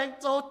บัวแรง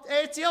โจ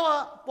เจียว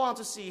ปอง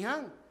จุดสี่หั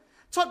ง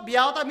ชดเบี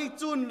ยวแต่มี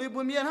จุนหรือบั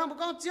วเมียนหังบัว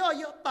ก้องเจียว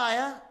เยอะตาย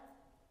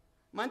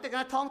มันแต่ก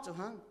ารท้องจุด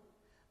หัง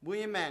บัว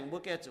แมงบัว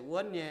แกจุดว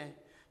นเนี่ย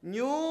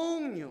ยุ่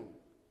ง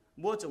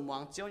บัวจุดหวั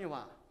งเจียวเนี่ยว่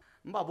า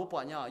มันบอกบัวปอ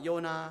ดเนี่ยโย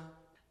นา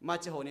มา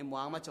โจนี่มว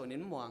งมาโจนี่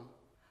มวง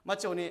มา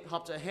โจนี่หอ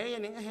บจะเฮ้ยยั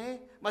งเฮ้ย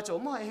มาโจ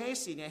ไม่เฮ้ย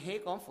สิเนี่ยเฮ้ย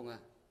ก้อนฝง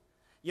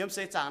ยมเส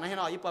จางนะให้ห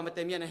น่อยญี่ปุ่นมาเ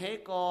ต็มยันเฮ้ย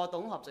ก็ต้อ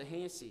งหอบจะเฮ้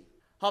ยสิ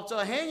หอบจะ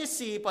เฮ้ย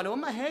สิปนว่า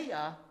มาเฮ้ย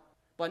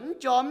ปน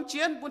จอมเจี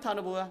ยนปุ่นทาน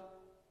บั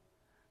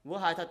ว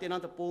หายทัดเตียน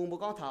นตะปูบัว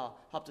ก้อนเถา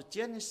หอบจะเจี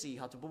ยนสิ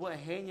หอบจะบัว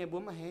เฮ้ยเนี่ยบัว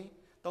มาเฮ้ย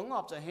ต้องหอ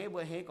บจะเฮ้ยบั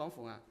วเฮ้ยก้อนฝ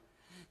ง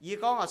ยี่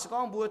ก้อนสก้อ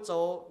นบัวโจ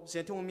เสี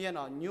ยทุ่งเมียน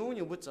นิ้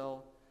วบัวโจ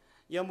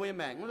ยมบัวแ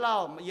มงเล่า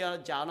ยา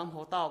จ่าน้ำหั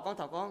วเต่าก้อนเ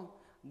ถาก้อน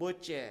บัว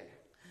เจ๋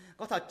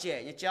có thằng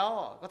trẻ nhà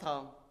cháu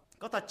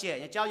có thằng trẻ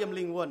nhà cháu yếm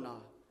linh quân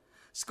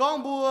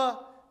con bùa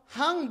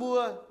hang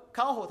bùa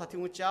khao hộ thằng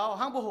thiếu cháu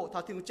hang bùa hộ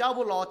thằng thiếu cháu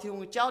bùa lò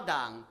thiếu cháu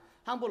đảng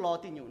hang bùa lò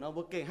thì nhủ nó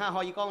bùa kề ha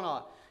hỏi y con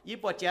nó y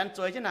bùa chén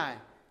chơi thế này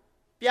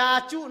bia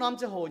chú nó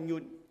sẽ hồ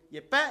nhụt ye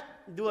pet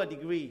đua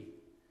degree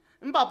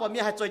bảo bùa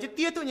mía hay chơi chứ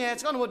tia tu nhé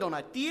con bùa đồng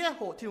này tia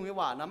hộ thiếu cái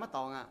quả nó mất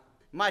tòng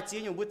mai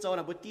chỉ nhủ bùa trâu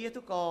là bùa tia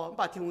tu co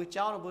bảo thiếu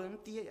cháu là bùa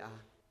tia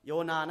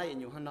Yona này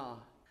nhủ hơn nó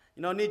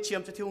nóนี่เชื่อ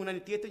มจะทิ้งนั่น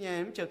นี่เตี้ยตัวใหญ่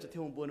ไม่เชื่อมจะทิ้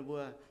งบั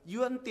ว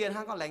ยืนเตียนห้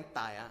างก็แรงต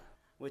าย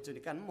ไว้จุด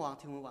กันมอง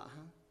ทิ้งว่า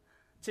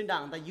เช่นดั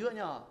งแต่เยอะเ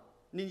นาะ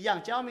นี่อย่าง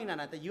เจ้ามีน่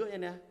ะแต่เยอะเ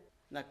นี่ย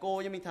น่ะโก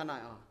ยังมีทนาย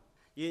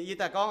ยี่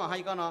แต่ก้องให้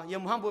ก็เนาะยัง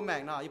ห้ามบัวแม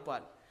งเนาะยี่ปว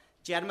ด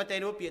เจียนมาเต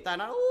นูเปียตา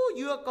นะโอ้เ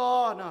ยอะก็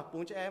เนาะปุ้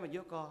งเจ้มาเย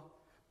อะก็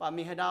ป่า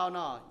มีให้ดาวเน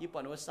าะยี่ปว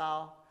ดว่าเศร้า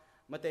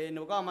มาเต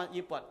นูก็มา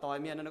ยี่ปวดต่อย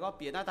เมียนั่นก็เ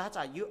ปียหน้าตา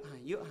จ่ายเยอะ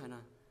น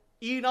ะ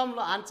อีน้อมเร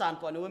าอ่านจาน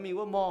ปวดนูว่ามี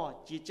ว่าหม้อ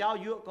จีเจ้า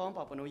เยอะก็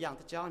ป่าปวดนูอย่าง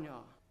ที่เจ้าเนา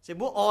ะเสีย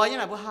บัวอ้อยยัง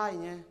ไงบัวไฮ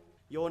เนี่ย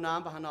โยน้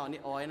ำปะฮะนอ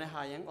นี่อ้อยนะไฮ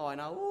ยังอ้อย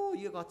นะโอ้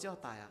ยก็เจ้า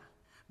ตาย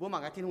บัวหมา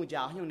กที่หุ่นย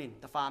าวอยู่นี่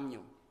แต่ฟาร์มอ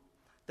ยู่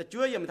แต่ช่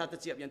วยยังไม่ทันจะ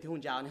เจียบอย่างที่หุ่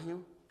นยาวนี่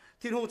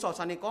ที่หุ่นสอด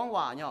สันนี่ก้องห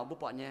ว่าเนี่ยบัว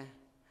ปอดเนี่ย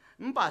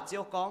มันป่าเจี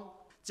ยวก้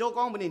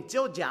องมันนี่เจี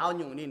ยวยาวอ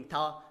ยู่นี่เท่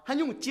าให้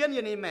ยุ่งเจียนอ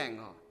ยู่ในแมง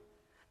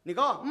นี่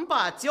ก็มันป่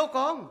าเจียว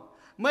ก้อง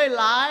ไม่ห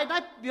ลายได้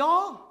เบียว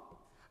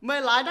ไม่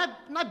หลายได้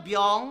เบี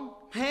ยง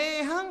เฮ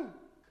หัง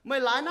ไม่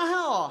หลายนะฮ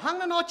ะหัง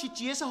นั่นนอชีเ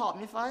จียสหอบ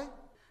นี่ไฟ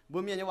บั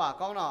วเมียจะว่า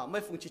ก้องเนาะไม่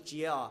ฟุ้งจีเจี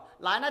ย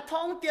หลายนะท้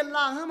องเตียน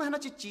ล่างให้มันน่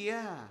าจีเจีย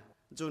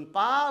จุน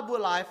ป้าบัว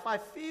หลายไฟ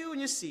ฟิว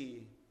นี่สิ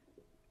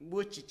บั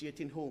วจีเจีย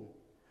ทิ้งหง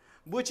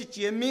บัวจีเ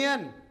จียเมีย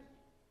น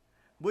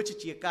บัวจี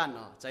เจียกันเน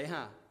าะใจฮ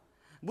ะ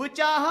บัว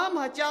จ่าห้าม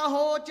จ่าโฮ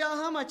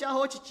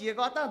จีเจีย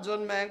ก็ตั้งจ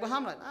นแมงบัวห้า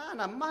มเลย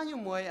น้ำมาอยู่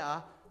มวย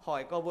หอ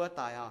ยก็บัว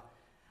ตาย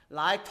ห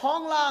ลายท้อง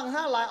ล่าง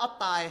หลายเอา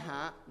ตาย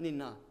นี่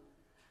เนาะ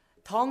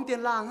ท้องเตีย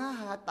นล่าง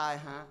ตาย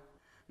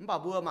บ่า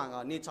บัวมัง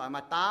นี่ชอยม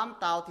าตาม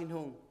เตาทิ้งห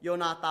งโย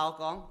นาเตา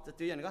ก้องจะ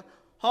ตื่นอย่างก็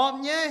หอม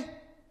เย่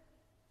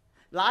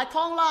หลาย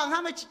ท้องล่าง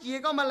ไม่จีเจีย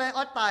ก็มาเลยอ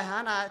ดตาย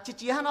น่ะจีเ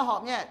จียnóหอ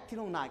มเย่ทิ้ง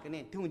หงไหนกัน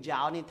นี่ทิ้งหงยา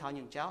วนี่เท่าอ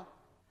ย่างเจ้า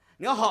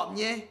เนี่ยหอมเ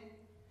ย่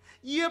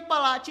เยี่ยป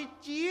ลาจี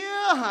เจีย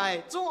หาย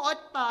จงอด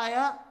ตาย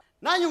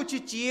น่าอยู่จี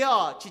เ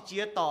จี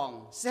ยตอง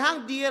เสียง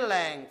เดียแร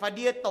งฟ้าเ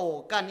ดียโต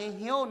กันยังเ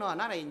หี้ยวเนาะ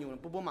น่าไหนอยู่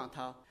ปุ๊บมังเ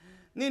ท่า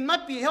นี่มัด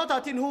ปีเหี้ยวเท่า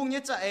ทิ้งหงเนี่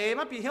ยจะ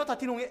มัดปีเหี้ยวเท่า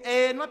ทิ้งหงเนี่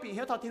ยมัดปีเ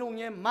หี้ยวเท่าทิ้งหงเ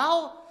นี่ยเมา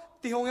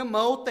ที่หงยังเม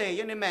าเตะ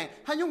ยังในแมง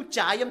ให้ยุ่ง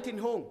จ่ายยังทิ้ง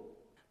หง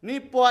นี่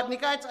ปวดนี่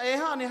กายจะ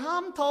นี่ห้า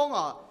มทง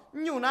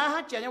อยู่นะ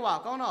เจียยังว่า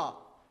ก็เนาะ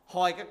ห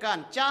อยกัน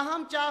จ่าห้า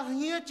มจ่าเ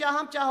ฮียจ่าห้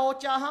ามจ่าโฮ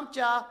จ่าห้าม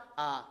จ่า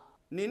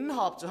นิ้นห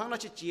อบจุดห้างเรา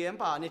เจียม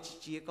ป่ะเนี่ย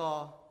เจียก็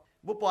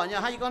บุปผาเนี่ย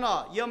ให้ก็เนาะ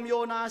ยมโย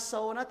นาโซ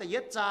นะแต่เย็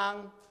ดจาง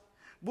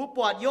บุปผ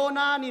าโยน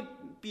านี่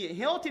ปีเ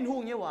หี้ยวทิ้งห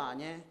งเนี่ยว่า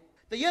เนี่ย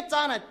แต่เย็ดจ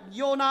างน่ะโ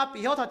ยนาปี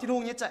เหี้ยวถ้าทิ้งห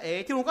งเนี่ยจะ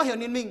ทิ้งหงก็เหี่ยว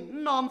นิ่ง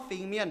นอมฟิ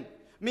งเมียน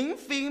มิง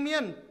ฟิงเมีย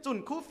นจุน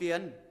คู่เฟีย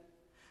น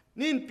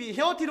นินปีเ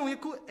หี้ยวที่ตรงนี้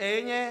คู่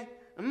เนี่ย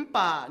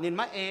ป่านิน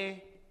มา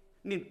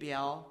นินเปีย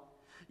ว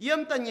เยี่ยม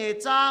แต่เนี่ย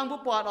จางบุ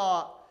ปผา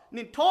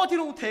นินโทษที่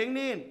ตรงเถง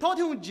นินโทษ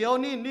ที่ตรงเจียว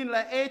นินแหล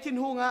ะที่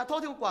หงโทษ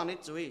ที่ตรงกวางใน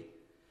จุย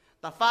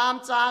แต่ฟาร์ม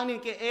จางนิน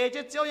เกจ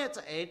ะเจียวเนี่ยจ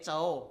ะเจ้า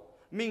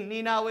มิง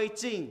นี่นาเว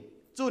จิง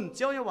จุนเ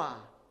จียวเนี่ยว่า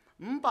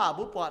ป่า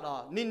บุปผา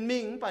นินมิ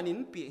งป่านิน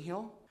ปีเหี้ย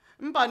ว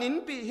ป่านิน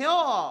ปีเหี้ยว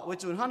เว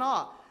จุนฮะเนาะ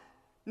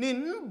นิน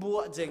บัว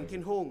เจงทิ้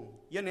งหง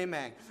ยังในแม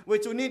งเว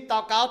จูนี่ตา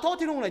กาวโทษ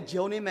ที่ลงเลยเจี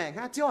ยวในแมง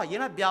เจียวอย่า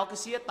งนั้นเบียวก็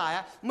เสียตาย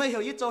ไม่เหี่ย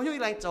วยี่โจยี่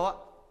แรงโจ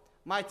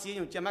mai chỉ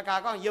nhung chém cá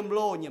có yếm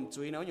lô nhầm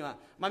chuối nữa nhung à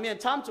mà miền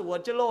chăm chủ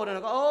vật chơi lô này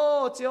nó có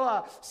ô chiếu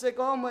à sẽ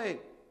có mày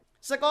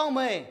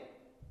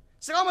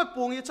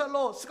bùng như chót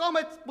lô sẽ có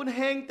mày bún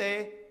heng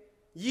tê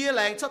ยี่แ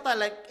รงชอบตาย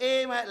แร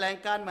งมาแรง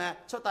การมา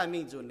ชอบตายมิ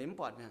งจุนลิ้ม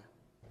ปอดนะ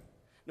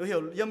หนูเหี่ย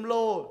วยำโล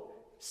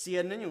เซีย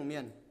นนั่นอยู่เมี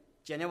ยน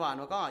เจียนหวาน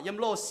ว่าก็ยำ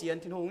โลเซียน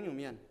ทิ้งหงอยู่เ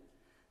มียน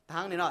ทา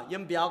งนี้เนาะย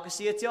ำเบียวก็เ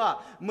สียเจ้า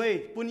ไม่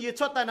ปุ่นยี่ช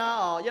อบตายนะ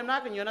อ๋อยำน้า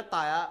ก็อยู่น่าต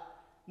ายอ่ะ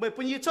ไม่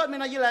ปุ่นยี่ชอบไม่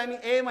น่ายี่แรงมิง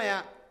มาอ่ะ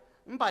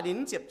มันป่าดิน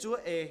เจ็บจั่ว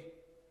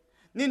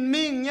นิน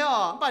มิงเนี่ยอ๋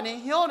อป่านี้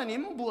เหี้ยวนี่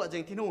มันบัวจริ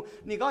งทิ้งหง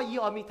นี่ก็ยี่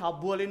อ๋อมีเท้า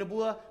บัวเลยนะบั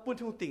วปุ่น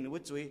ทิ้งติ่งนะบัว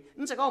จุย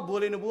นี่จะก็บัว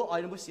เลยนะบัวอ้อย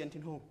นะบัวเซียน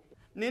ทิ้งหง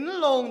nín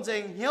lồng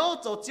rình hiếu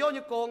chỗ chiếu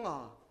như con à,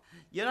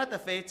 giờ nó tại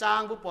phê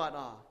trang bút bọt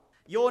à,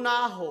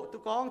 Yona hộ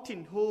tôi con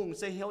thìn hùng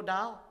xây hiếu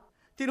đáo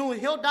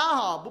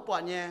hả bút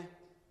bọt nhé,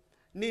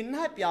 nín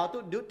hai béo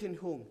tôi đứt thìn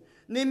hùng,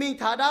 nín mình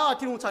thả đáo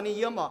thìn hùng sản này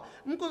yếm à,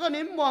 không có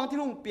nín mong thìn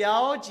hùng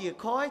béo chỉ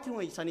khói thìn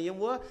hùng sản này yếm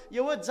vua,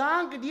 yếm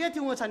giang cái đĩa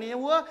thìn hùng sản này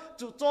yếm vua,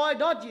 chủ trôi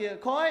đó chỉ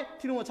khói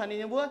thìn hùng sản này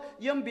yếm vua,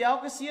 yếm béo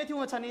cái xía thìn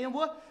hùng sản này yếm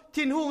vua,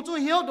 thìn hùng chú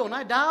hiếu đồ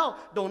nai đáo,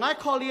 đồ nai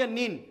kho liền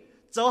nín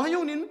giờให้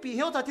ยุ่งนินปีเ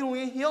หี้ยวตาที่ลง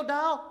เหี้ยวด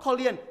าวเขาเ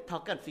รียนถั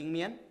กกันฟิงเ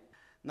มียน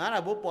นั่นแหละ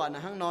บุปผา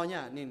ห้างนอนเนี่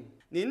ย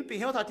นินปี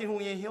เหี้ยวตาที่ลง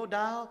เหี้ยวด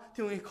าว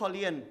ที่ลงเขาเ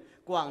รียน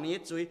กว่างนี้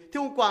จุยที่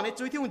ลงกว่างนี้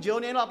จุยที่ลงเจียว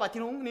เนี่ยเราไปที่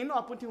ลงนินเร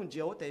าปุ่นที่ลงเ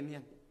จียวเต็มเมีย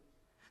น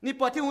นี่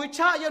ปอที่ลงช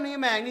าเยอะนี่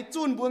แมงนี่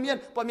จุนบัวเมียน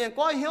ปอเมียน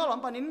ก้อยเหี้ยวหลัง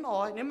ปอนินอ่อ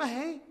ยนี่มาใ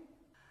ห้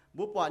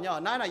บุปผาเนี่ย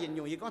นั่นแหละยันอ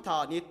ยู่ยี่ก็ถอ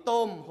ดนี่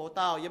ต้มโหเ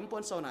ตายิ้มป้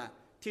นโซน่ะ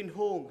ทิ้งห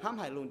งห้าม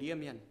หายลงเดีย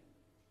เมียน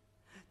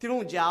ที่ล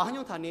งยาวให้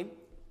ยุ่งทานิน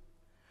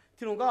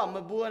ที่ลงก็ม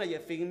าบัวน่ะอย่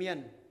าฟิงเมียน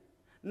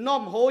น้อ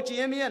มโหจี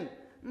เมียน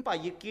มันไป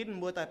ยิกิน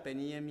มัวแต่เป็น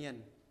เมียน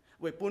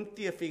เวปุ่นเ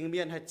ตียฟิงเมี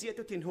ยนให้เจี๊ย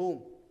ทุกทินหง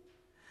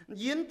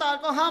ยินตา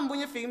ก็ห้ามบุ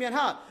ญฟิงเมียนฮ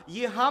ะ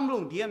ยี่ห้ามล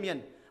งเดียเมียน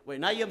เว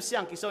นายเยี่ยมเสีย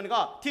งกิโซนี่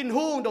ก็ทินห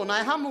งโดนนา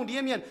ยห้ามลงเดีย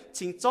เมียน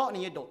ชิงเจาะ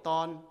นี่โดดต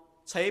อน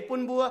ใช้ปุ่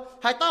นบัว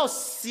ให้เต้า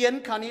เสียน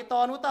ขานี้ต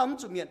อนว่าเต้ามัน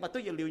จุเมียนประตู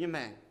อย่าลิ้วยังแม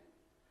ง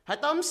ให้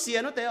เต้ามันเสีย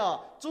นว่าแต่อ๋อ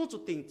จุ้งจุ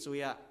ดติ่งจุย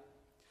อ่ะ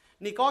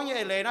นี่ก็ยัง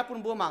เลยนะปุ่น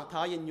บัวหมางเท้า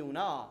ยันอยู่น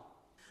ะอ๋อ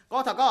ก็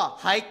ถ้าก็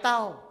ให้เต้า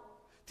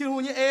ทินห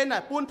งยี่น่ะ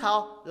ปุ่นเท้า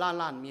ล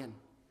านเมียน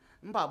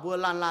มันป่าบัว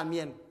ลานเมี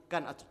ยนกั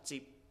นอจุจิ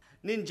บ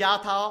นินยา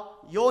เท้า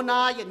โยนา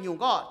ยันยุง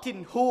ก็ทิ้น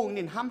หง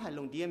นินห้ามหายล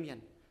งเดียเมียน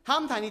ห้า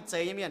มทายนิเจ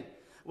เมียน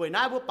เว้ยน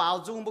ายบัวเปล่า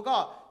จุงบัวก็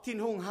ทิ้น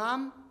หงห้าม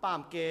ปา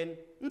มเกณฑ์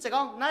นั่นจะก็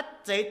นัด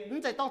เจนั่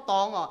นจะต้องต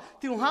องอ๋อ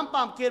ทิ้นหงห้ามป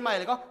ามเกณฑ์ใหม่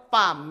เลยก็ป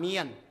ามเมี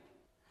ยน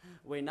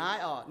เว้ยนาย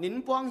อ๋อนิน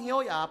ปวงเหี้ยว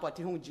ยาปอด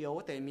ทิ้นหงเจียว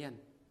เตเมียน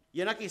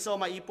ยันนักกิโซ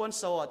มาอีปวนโ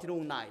ซทิ้นห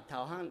งนายเท้า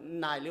ห้าง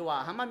นายหรือว่า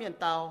ห้ามมาเมียน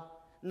เตา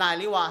นายห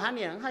รือว่าห้าเ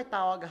นี่ยให้เต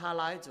ากับฮาไ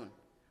ลจุน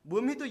บัว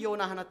มีตัวโย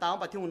นาฮันเตา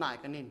ปอดทิ้งหงนาย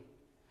กัน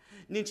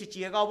นินชิเ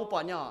จียก็บุปผา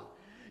เนี่ย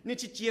นิน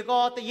ชิเจียก็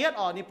ตะเย็ด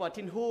อ๋อนี่ปอด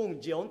ทิ้งหง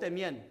เจียวแต่เ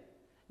มียน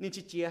นิน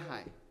ชิเจียหา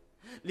ย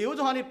หลิวจ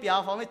งหานี่เปียว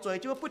ฟังไม่จ่วย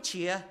จู่ว่าปุ๊เ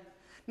ฉีย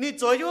นี่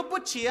จ่วยจู่ว่าปุ๊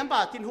เฉียป่ะ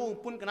ทิ้งหง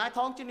ปุ่นกันนาย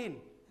ท้องจีนิน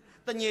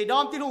แต่เหยียดอ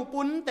มทิ้งหง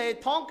ปุ่นแต่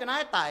ท้องกันนา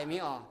ยตายมี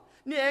อ๋อ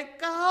นี่เอ็ก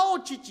เก้า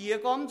ชิเจีย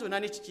ก็มจุนั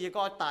นนิชิเจีย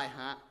ก็ตายฮ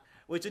ะ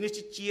เว้ยจุนิ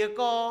ชิเจีย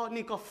ก็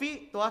นี่ก็ฟิ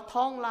ตัว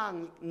ท้องล่าง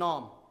นอ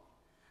ม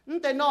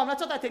แต่นอมแล้วเ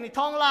จ้าแต่เทคนิค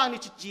ท้องล่างนี่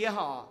ชิเจีย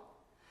ห่อ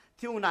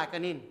ทิ้งหงนายกั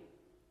นนิน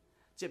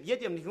เจ็บเย็ด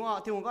เยี่ยม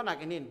ทิ้งหงก็นาย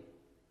กันนิน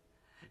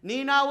นี่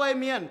นาเว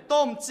เมียน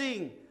ต้มจริง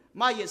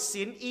มาเหยียด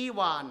สินอีหว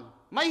าน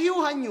ไม่หิว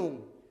หันยุง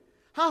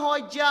ห้าหอย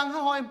จางห้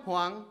าหอยหว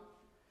ง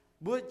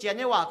บุเจียนเ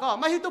นี่ยว่าก็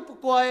ไม่หิวตุปุ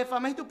กวยฟ้า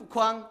ไม่หิวตุปุค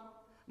วง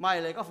ไม่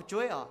เลยก็ฝึกช่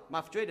วยอ่ะมา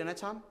ฝึกช่วยเดี๋ยวนะ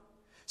ช้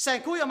ำแสง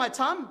คุยอ่ะมา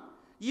ช้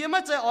ำยี่ไม่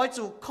ใจอ้อย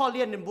จู่คอเลี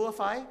ยนหนึ่งบัวไ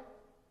ฟ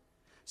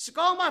สก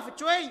องมาฝึก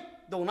ช่วย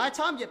โดนนาย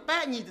ช้ำเหยียดแป้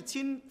งยี่จะ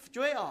ชิ้นฝึก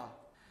ช่วยอ่ะ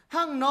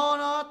ห้างนอ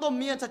เนาะต้ม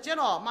เมียนชัดเจน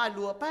อ่ะมาห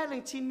ลัวแป้งเล็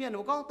งชิ้นเมียนหนู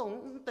ก็ตรง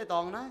แต่ต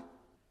องนะ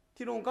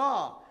ที่ลุงก็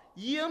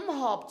เยี่ยมห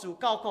อบจู่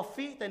เกากาแฟ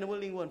แต่ในวัน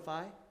ลิงวนไฟ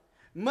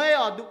ไม่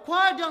อดดูคว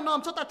ายยังนอม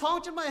ชดแต่ท้อง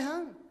จะไม่ฮั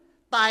ง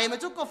ตายมา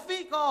จู่กาแฟ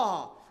ก็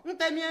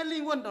แต่เมียลิ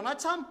งวนตรงนั้น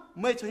ช้ำ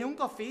ไม่ช่วยยุ่ง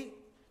กาแฟ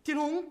ที่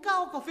หุงเก้า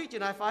กาแฟจะ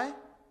ไหนไฟ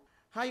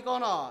ให้ก็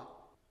น่ะ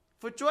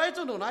ฝึกช่วยจ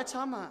นตรงนั้น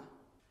ช้ำอ่ะ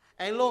ไ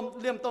อ้ลม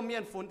เลี่ยมต้มเมีย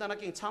นฝุ่นแต่นัก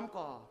เก่งช้ำ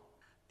ก็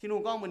ที่หุ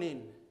งก็มันนิน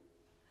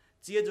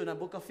เจียจุน่ะ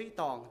บัวกาแฟ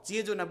ตองเจีย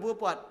จุน่ะบัว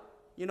ปวด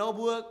you know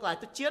บัวกลาย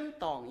ตัวเจียน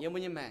ตองยังไม่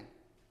ยังแมง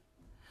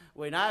เ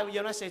ว้ยนะยั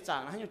งน่าเสียจัง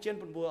นะให้ยังเจียน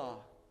เป็นบัว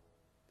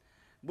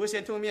บัวเสีย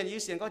นทุ่งเมียนยี่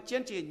เสียงก็เจีย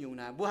นจีนอยู่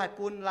นะบัวหาย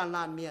ปูนล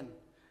านเมียน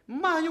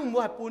มายุ่งบัว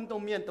หายปูนตรง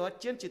เมียนตัว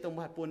เจียนจีตรง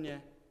บัวหายปูนเนี่ย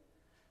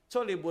โช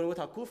คดีบัว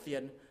ถักคู่เฟีย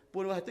นปู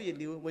นบัวหายตู้ยิน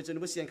ลิวบัวจน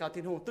บัวเสียงเขา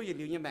ทิ้งห้องตู้ยิน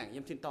ลิวยังแบ่ง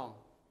ยังทิ้งตอง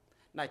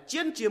นายเจี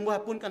ยนจีบัวหา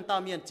ยปูนกันตา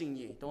เมียนจริง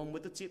ยี่ตัวมือ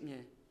ตู้จิบเนี่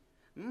ย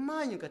มา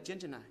อยู่กับเจียน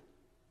จีนาย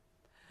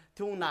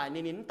ทุ่งนาย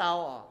นินเตา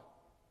อ่ะ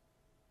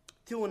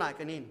ทุ่งนาย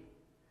กันนิน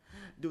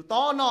ดูต้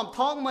อนอม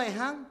ท้องไม่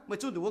ฮังมา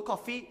จู่ดูว่ากา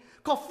แฟ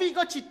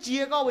ก็ชิเจี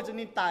ยก็บัวจน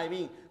นินตาย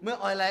มิ่งเมื่อ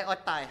อ้อยไรอ้อย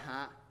ตายหา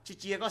ชิ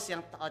เจียก็เสียง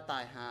ตา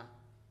ยฮะ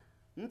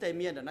แต่เ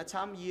มียนเดี๋ยวนะช้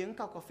ำยิงเ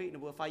ข้ากาแฟใน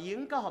บัวไฟยิง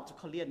ก็หอบจุด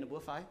เขาเลียนในบัว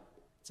ไฟ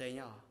เจี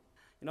ย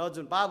เรา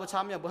จุนป้าบัวช้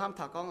ำอย่างบัวห้าม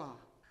ถากล้องอ่ะ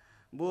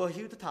บัว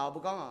หิวถาวบั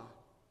วกล้องอ่ะ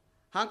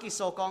หางกิโซ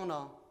กล้องเน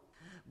าะ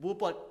บัว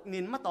ปวดนิ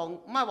นมาตอง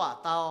ไม่ว่า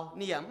เตา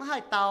นี่อย่างไม่ให้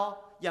เตา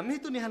อย่างไม่ให้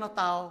ตัวนี้ให้เรา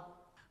เตา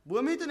บัว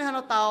ไม่ให้ตัวนี้ให้เ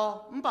ราเตา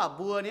มันป่า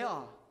บัวเนี้ยอ่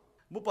ะ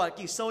บัวปวด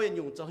กิโซยังอ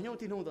ยู่จะยุ่ง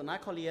ที่นุ่งตัวนั้น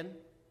เขาเลียน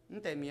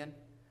แต่เมียน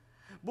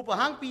บุป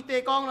ผางปีเต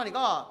กองนี่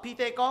ก็ปีเ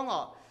ตกอง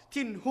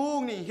ทินฮูง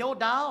นี่เหี่ยว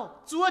ดาว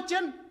จัวเจ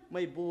นไ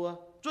ม่บัว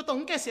จัวตรง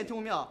แกเสียนทุ่ง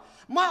มี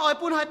ไม่อ้อย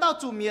ปุ่นให้เต้า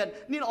จูเมียน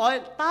นี่อ้อย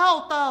เต้า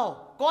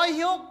ก้อยเ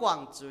หี่ยวกว่าง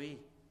จุย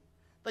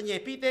แต่เหย่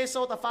ปีเตโซ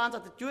ตะฟานจะ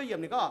ช่วยเยี่ยม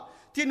นี่ก็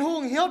ทินฮู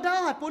งเหี่ยวดาว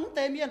ให้ปุ่นเต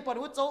เมียนปอด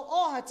ว่าโจอ้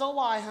อให้โจ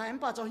วายให้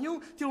ป่าโจหิ้ว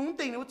ทินฮูง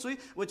ติ่งว่าจุย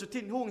ว่าจุดทิ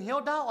นฮูงเหี่ยว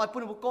ดาวอ้อยปุ่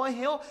นว่าก้อยเ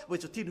หี่ยวว่า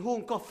จุดทินฮูง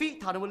ก็ฟี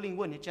ทานว่าลิง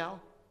วนนี่เจ้า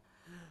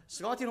ส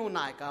กอทินฮูงไหน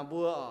กันบั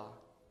ว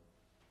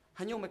ใ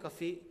ห้ยุ่งไม่กาแฟ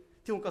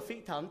ที่มันกาแฟ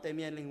ถามแต่เ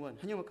มียนลิงวนใ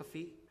ห้ยุ่งไม่กาแฟ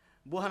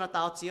บัวฮันต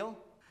าวเจียว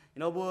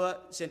บัว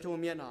เสียนทุ่ง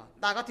เมียน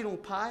ตาก็ที่นุ่ง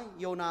พาย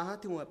โยนาฮะ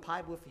ที่นุ่งพาย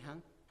บัวฝีหัง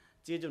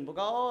จีจุนบัว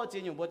ก็จี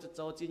นอยู่บัวจะโจ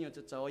จีนอยู่จ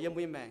ะโจยังไ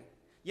ม่แมง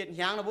เหยียดห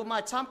างบัวมา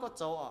ช้ำก็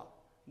โจ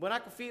บัวนัก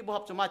กาแฟบัว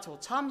จะมาโฉบ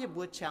ช้ำยัง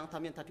บัวช้างท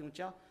ำเมียนทัดทุ่งเ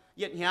จ้าเ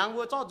หยียดหางบั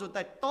วจ่อจุนแ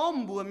ต่ต้ม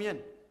บัวเมียน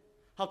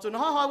หับจุน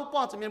ห้อยบัวป้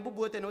อนจะเมียน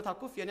บัวแต่หนูทัก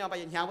กู้เฟียนเนี่ยไปเ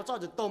หยียดหางบัวจ่อ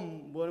จุนต้ม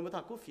บัวหนู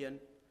ทักกู้เฟียน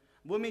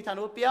บัวมีฐาน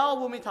บัวเปี้ยว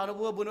บัวมีฐาน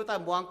บัวหนูแต่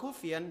บวงกู้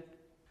เฟียน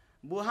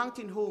บัวห้าง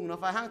ทินหุงนะ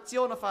ไฟห้างเจีย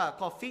วนะไฟ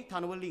คอฟฟี่ทา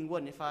นวัวลิงว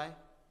นนี่ไฟ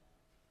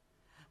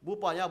บัว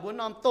ปล่อยบัว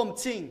น้ำต้ม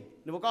ชิง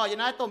หนูบอกก็ยัน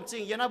ไงต้มชิ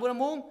งยันไงบัวน้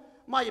ำมุ้ง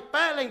มาอย่าแ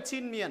ป้เล่งชิ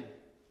นเมียน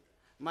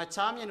มา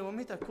ช้ำยันหนูไ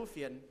ม่แต่คู่เ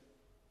ฟียน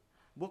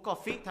บัวคอฟ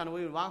ฟี่ทานวั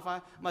ววางไฟ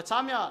มาช้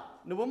ำยัน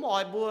หนูไม่อ่อ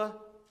ยบัว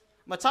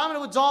มาช้ำหนู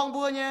จอง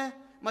บัวเนี่ย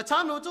มาช้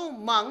ำหนูจุ้ง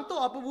หมังตัว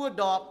เอาไปบัว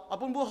ดอกเอา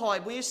ไปบัวหอย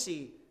บัวยี่สี่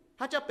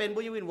ถ้าจะเป็นบั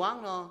วยืนวาง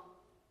เนาะ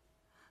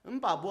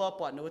ป่าบัว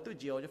ปล่อยหนูตู้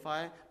เจียวจะไฟ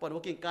ปล่อยหนู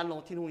กินการลง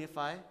ทินหุงจะไฟ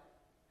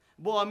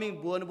บัวมิง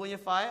บัวบัวยั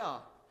งไฟ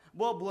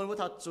บัว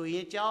ทัดจุย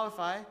เจ้าไ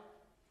ฟ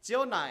เจ้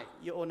าไหน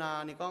โยนา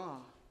นี่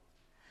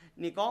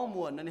ก็ม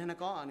วนนั่นนี่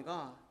ก็นี่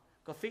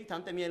ก็ฟิกท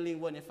ำแต่เมียลิง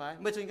บัวยังไฟ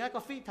เมื่อจุยงั้นก็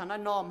ฟิกทำนั่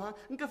นนอมฮะ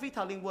นี่ก็ฟิกท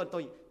ำลิงบัวตั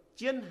วเ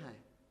จียนหาย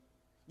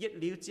ยึด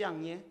ลิ้วเจียง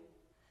เนี่ย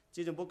จี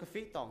จงบัวก็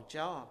ฟิกต่องเ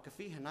จ้าก็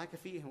ฟิกหันหน้าก็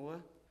ฟิกหัว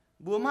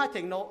บัวมาถึ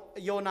งโน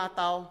โยนาเ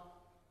ตา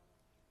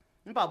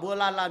นี่ป่าบัว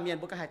ลานเมียน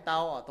บัวก็หายเตา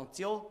ตรงเ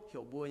จียวเหี่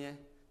ยวบัวเนี่ย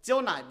เจียว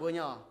ไหนบัวเ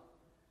นี่ย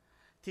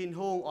ทินห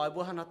งอ้อยบั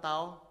วหันเตา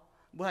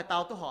บัวให้เตา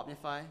ตัวหอบใน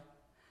ไฟ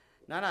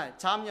นั่นน่ะ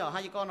ช้ำเหรอให้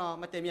ก็นอ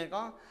มาเตมียน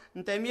ก็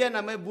เตมียนน่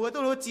ะไม่บัวตั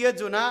วรู้เจีย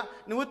จุนะ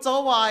หนูโจ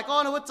วายก็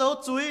หนูโจ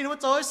จุยหนู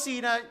โจสี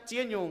น่ะเจี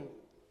ยนยง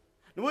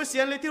หนูเสี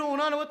ยนเลยที่หนู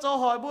นะหนูโจ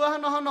หอยบัวฮั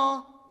นนอ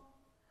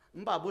มั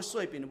นป่าบัวส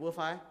วยปีนบัวไ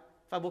ฟ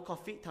บัวคอฟ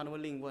ฟี่ทานบัว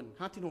ลิงวน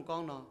ฮันที่หนูกอ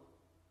งนอ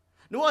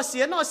หนูเสี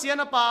ยน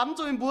น่ะป่ามัน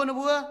จุยบัวนะ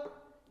บัว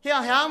เฮีย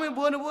หางไม่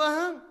บัวนะบัว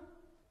ฮัง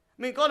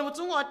มีก็หนู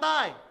จุ้งอ่อยตา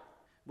ย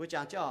บัวจ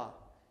างเจ้า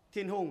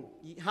ทินหง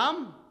ห้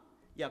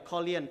ำอย่าคอ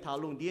เลียนเท้า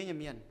ลุงเดียย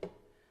เมียน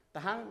แต่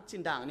หังชิ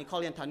นด่างนี่เขา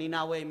เรียนฐานนีน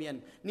าเวเมียน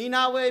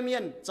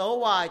เจ้า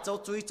วายเจ้า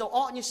จุยเจ้า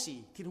อ้อนี่สิ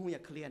ที่หูอยา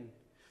กเรียน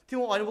ที่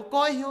หูอ่อยบุ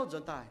ก้อยเหี้ยวจ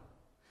นตาย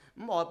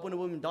มันอ่อยปุ่น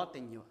บุมันดอดเต็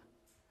งอยู่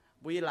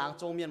บุยหลังโ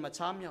จเมียนมา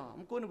ช้ำเนี่ย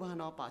มันกู้นบุหา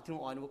นอป่าที่หู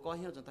อ่อยบุก้อย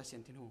เหี้ยวจนตายเสีย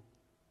นที่หู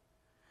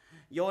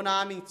โยนา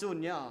มิงจุน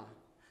เนี่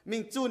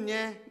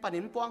ยป่า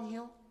นี้มันป้องเหี้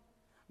ยว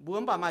บัว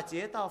ป่ามาเจ๊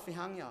เต้าฟิ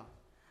หังเนี่ย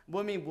บัว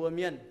มีบัวเ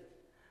มียน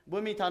บัว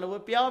มีฐานบัว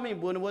เปี้ยวมี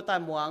บัวตาย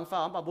หมวงฝ่า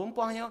ป่าบัว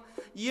ป้องเหี้ยว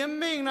ยิ้ม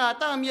มิ่งนะ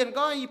ตั้งเมียน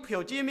ก็เผีย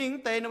วจีมิ่ง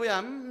เตนบัวอย่า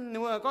งนั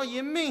วก็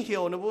ยิ้มมิ่งเหี่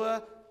ยวนะบัว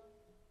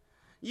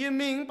ยิ้ม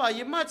มิ่งป่า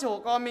ยิ้มมาโฉ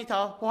ก็มีเถา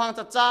หวาง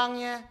จัดจาง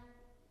เนี่ย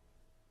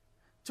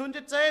ชุนจ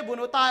ะเจ๊บัว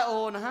นัวตายโอ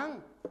นะฮัง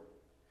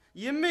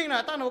ยิ้มมิ่งนะ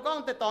ตั้งหนูก็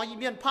แต่ต่อยิ้ม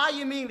เมียนพาย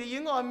ยิ้มมิ่งหรือ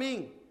ยิ้งอ่อนมิ่ง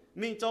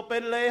จะเป็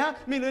นเลยฮะ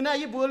มิ่งหรือหน้า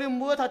ยิ้บัวหรือ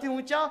บัวถ้าที่หู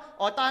เจ้า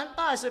อ๋อตาย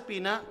ตายสปี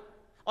นะ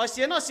อ๋อเ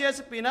สียส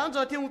ปีนะจ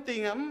ะที่หูติง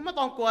อ่ะไม่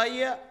ต้องกลัวเย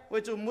อะไว้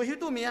จุ่มมือหิ้ว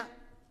ตัวเมีย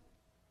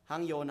หั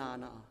งโยนา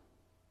นะ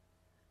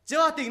เจ้า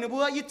ติงนะบั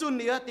วยี่จุนเ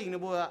นี่ยติงนะ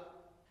บัว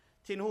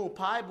ทินหูพ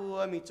ายบัว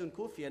มีจุน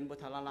คู่เฟียนบัว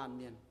ทาลานเ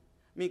มียน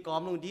มีกอ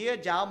มลงเดีย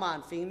ยาวมาน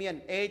ฟิงเมียน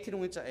ทิน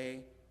หูจะ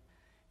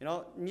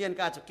เมียน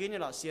กาจะกินเนี่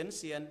ยหรอเสียน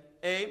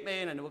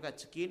น่ะนะบัวกา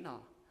จะกินเนาะ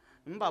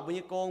มันแบบบุญ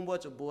โกงบัว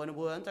จุบัวนะ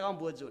บัวนั่นจะก้อง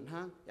บัวจุนฮ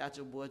ะยา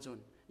จุบัวจุน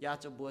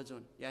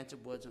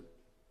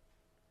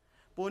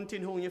ปูนทิ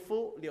นหูยี่ฟู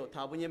เหลียวเท้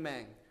าบุญแม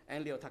ง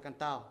เหลียวทักกัน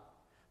เต้า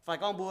ฝ่าย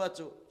ก้องบัว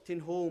จุทิน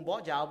หูบ่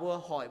ยาวบัว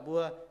หอยบัว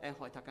ห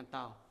อยทักกันเ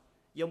ต้า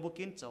ยมบุ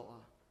กินโจ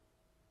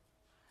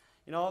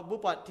บุป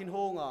ผาทินห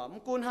งมั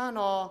นกุนฮาน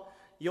อ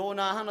โย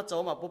นาฮานอโจ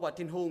มาบุปผา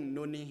ทินหง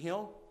นุนนี่เหี้ยว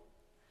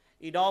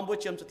อีดอมบัว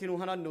เชื่อมจุดทินหง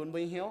ฮานอนุนบัว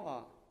เหี้ยว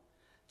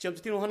เชื่อมจุ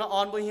ดทินหงฮานออ่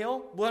อนบัวเหี้ยว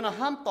บัวน่ะ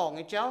ห้ามต่องไ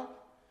อ้เจ้า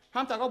ห้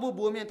ามแต่ก็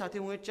บัวเมียนถ้าทิน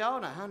หงไอ้เจ้า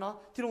น่ะฮะเนาะ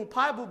ทินหงพ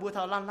ายบัวเท่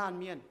าล้าน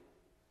เมียน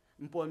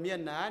มันปวดเมียน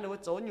นะนึกว่า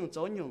โจห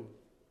ยุ่ง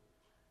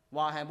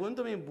ว่าแห่บุญ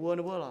ตัวมีบัวน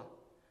ะบัวหรอ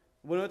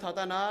บัวเท่าแ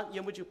ต่นะยั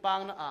งบัวจุปัง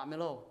นะไม่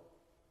โล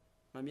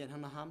มาเมียนทา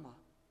งนะห้าม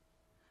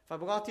ฝ่าย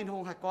บอกว่าทินห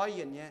งหักก้อยเ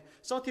ย็นเนี่ย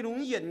ซอทินหง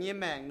เย็นเนี่ย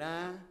แมงนะ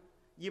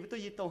ยีบตัว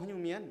ยีตรงให้ยุ่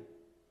งเมียน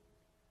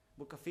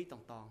บุกฟีตอ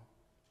ง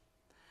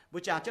บุ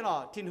จ่าเจ้าหล่อ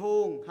ทินห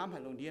งห้ามหา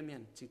ยลงเดียเมีย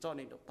นสิงโจ้ใ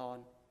นดอกตอน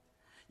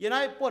อย่างนั้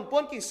นป่น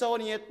กิ่งโซ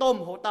นี่ต้ม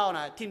หัวเต้า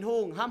น่ะทินห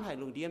งห้ามหาย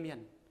ลงเดียเมียน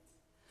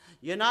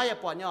อย่างนั้นอย่า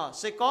ปล่อยเนี่ยใ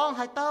ส่กองใ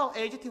ห้เต้า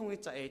จะทินหง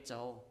จะเจ้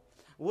า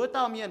วัวเต้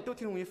าเมียนตู้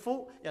ทินหงฟุ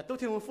อย่าตู้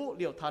ทินหงฟุเ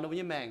ดี๋ยวทานเอาไว้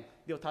ยังแมง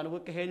เดี๋ยวทานเอาไว้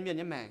กระเฮนเมียน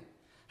ยังแมง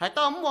หายต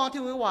ามมอง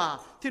ที่หัวว่า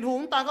ที่หู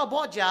ตาก็บ่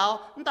เจ้า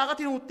ตาก็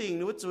ที่หูติ่ง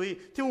หนูจุย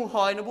ที่หูห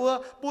อยหนูบัว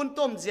ปูน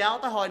ต้มเจ้า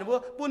ตาหอยหนูบัว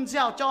ปูนเจ้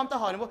าจอมตา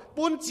หอยหนูบัว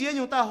ปูนเจียอ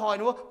ยู่ตาหอยห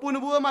นูบัวปูนหนู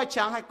บัวมาฉ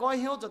างหายก้อย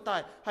เหี้ยวจะตา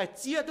ยหายเ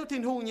จียตุที่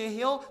หูเนี่ยเ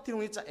หี้ยวที่หู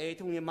จะ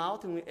ที่หูเมา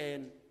ที่หูเอ็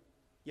น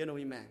ยันเอาไ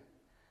ว้แมง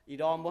อี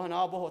ดอมบัวน้อ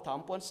บัวหัวถอม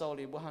ป้วนโซ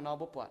ลีบัวน้อ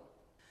บัวปวด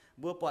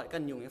บัวปวดกั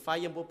นอยู่ไฟ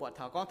เยี่ยมบัวปวดเถ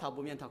าก้องเถาบั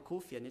วเมียนเถาคู่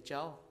เฟียนในเจ้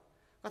า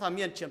ก็ทำเ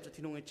มียนเฉียมจะ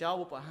ทิ้งในเจ้า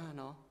บัวปวดห้า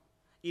เนาะ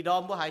อีดอ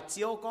มบัวหายเ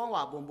จียวก้องว่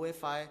าบัว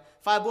ไ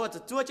ฟบัวจะ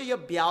จ้วจะย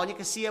บเบียวนี่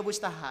ก็เสียบุษ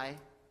ตาหาย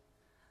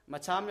มา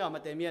ช้ำยอมา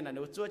เตเมียนน่ะห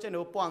นูจ้วจะห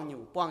นูป้องอ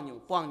ยู่ปะหนู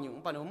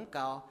เ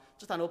ก่าจ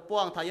ะถ้าหนูป้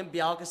องถ้ายังเบี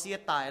ยวก็เสีย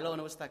ตายแล้วห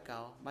นูบุษตาเก่า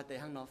มาเต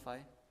ห้างนอไฟ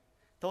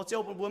โทเจียว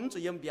บัวมันจะ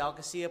ยังเบียว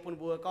ก็เสีย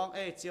บัวก้องเ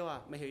อ้เจียวอ่ะ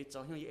ไม่เห็นเจ้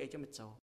ายังยี่เอจะไม่เจ้า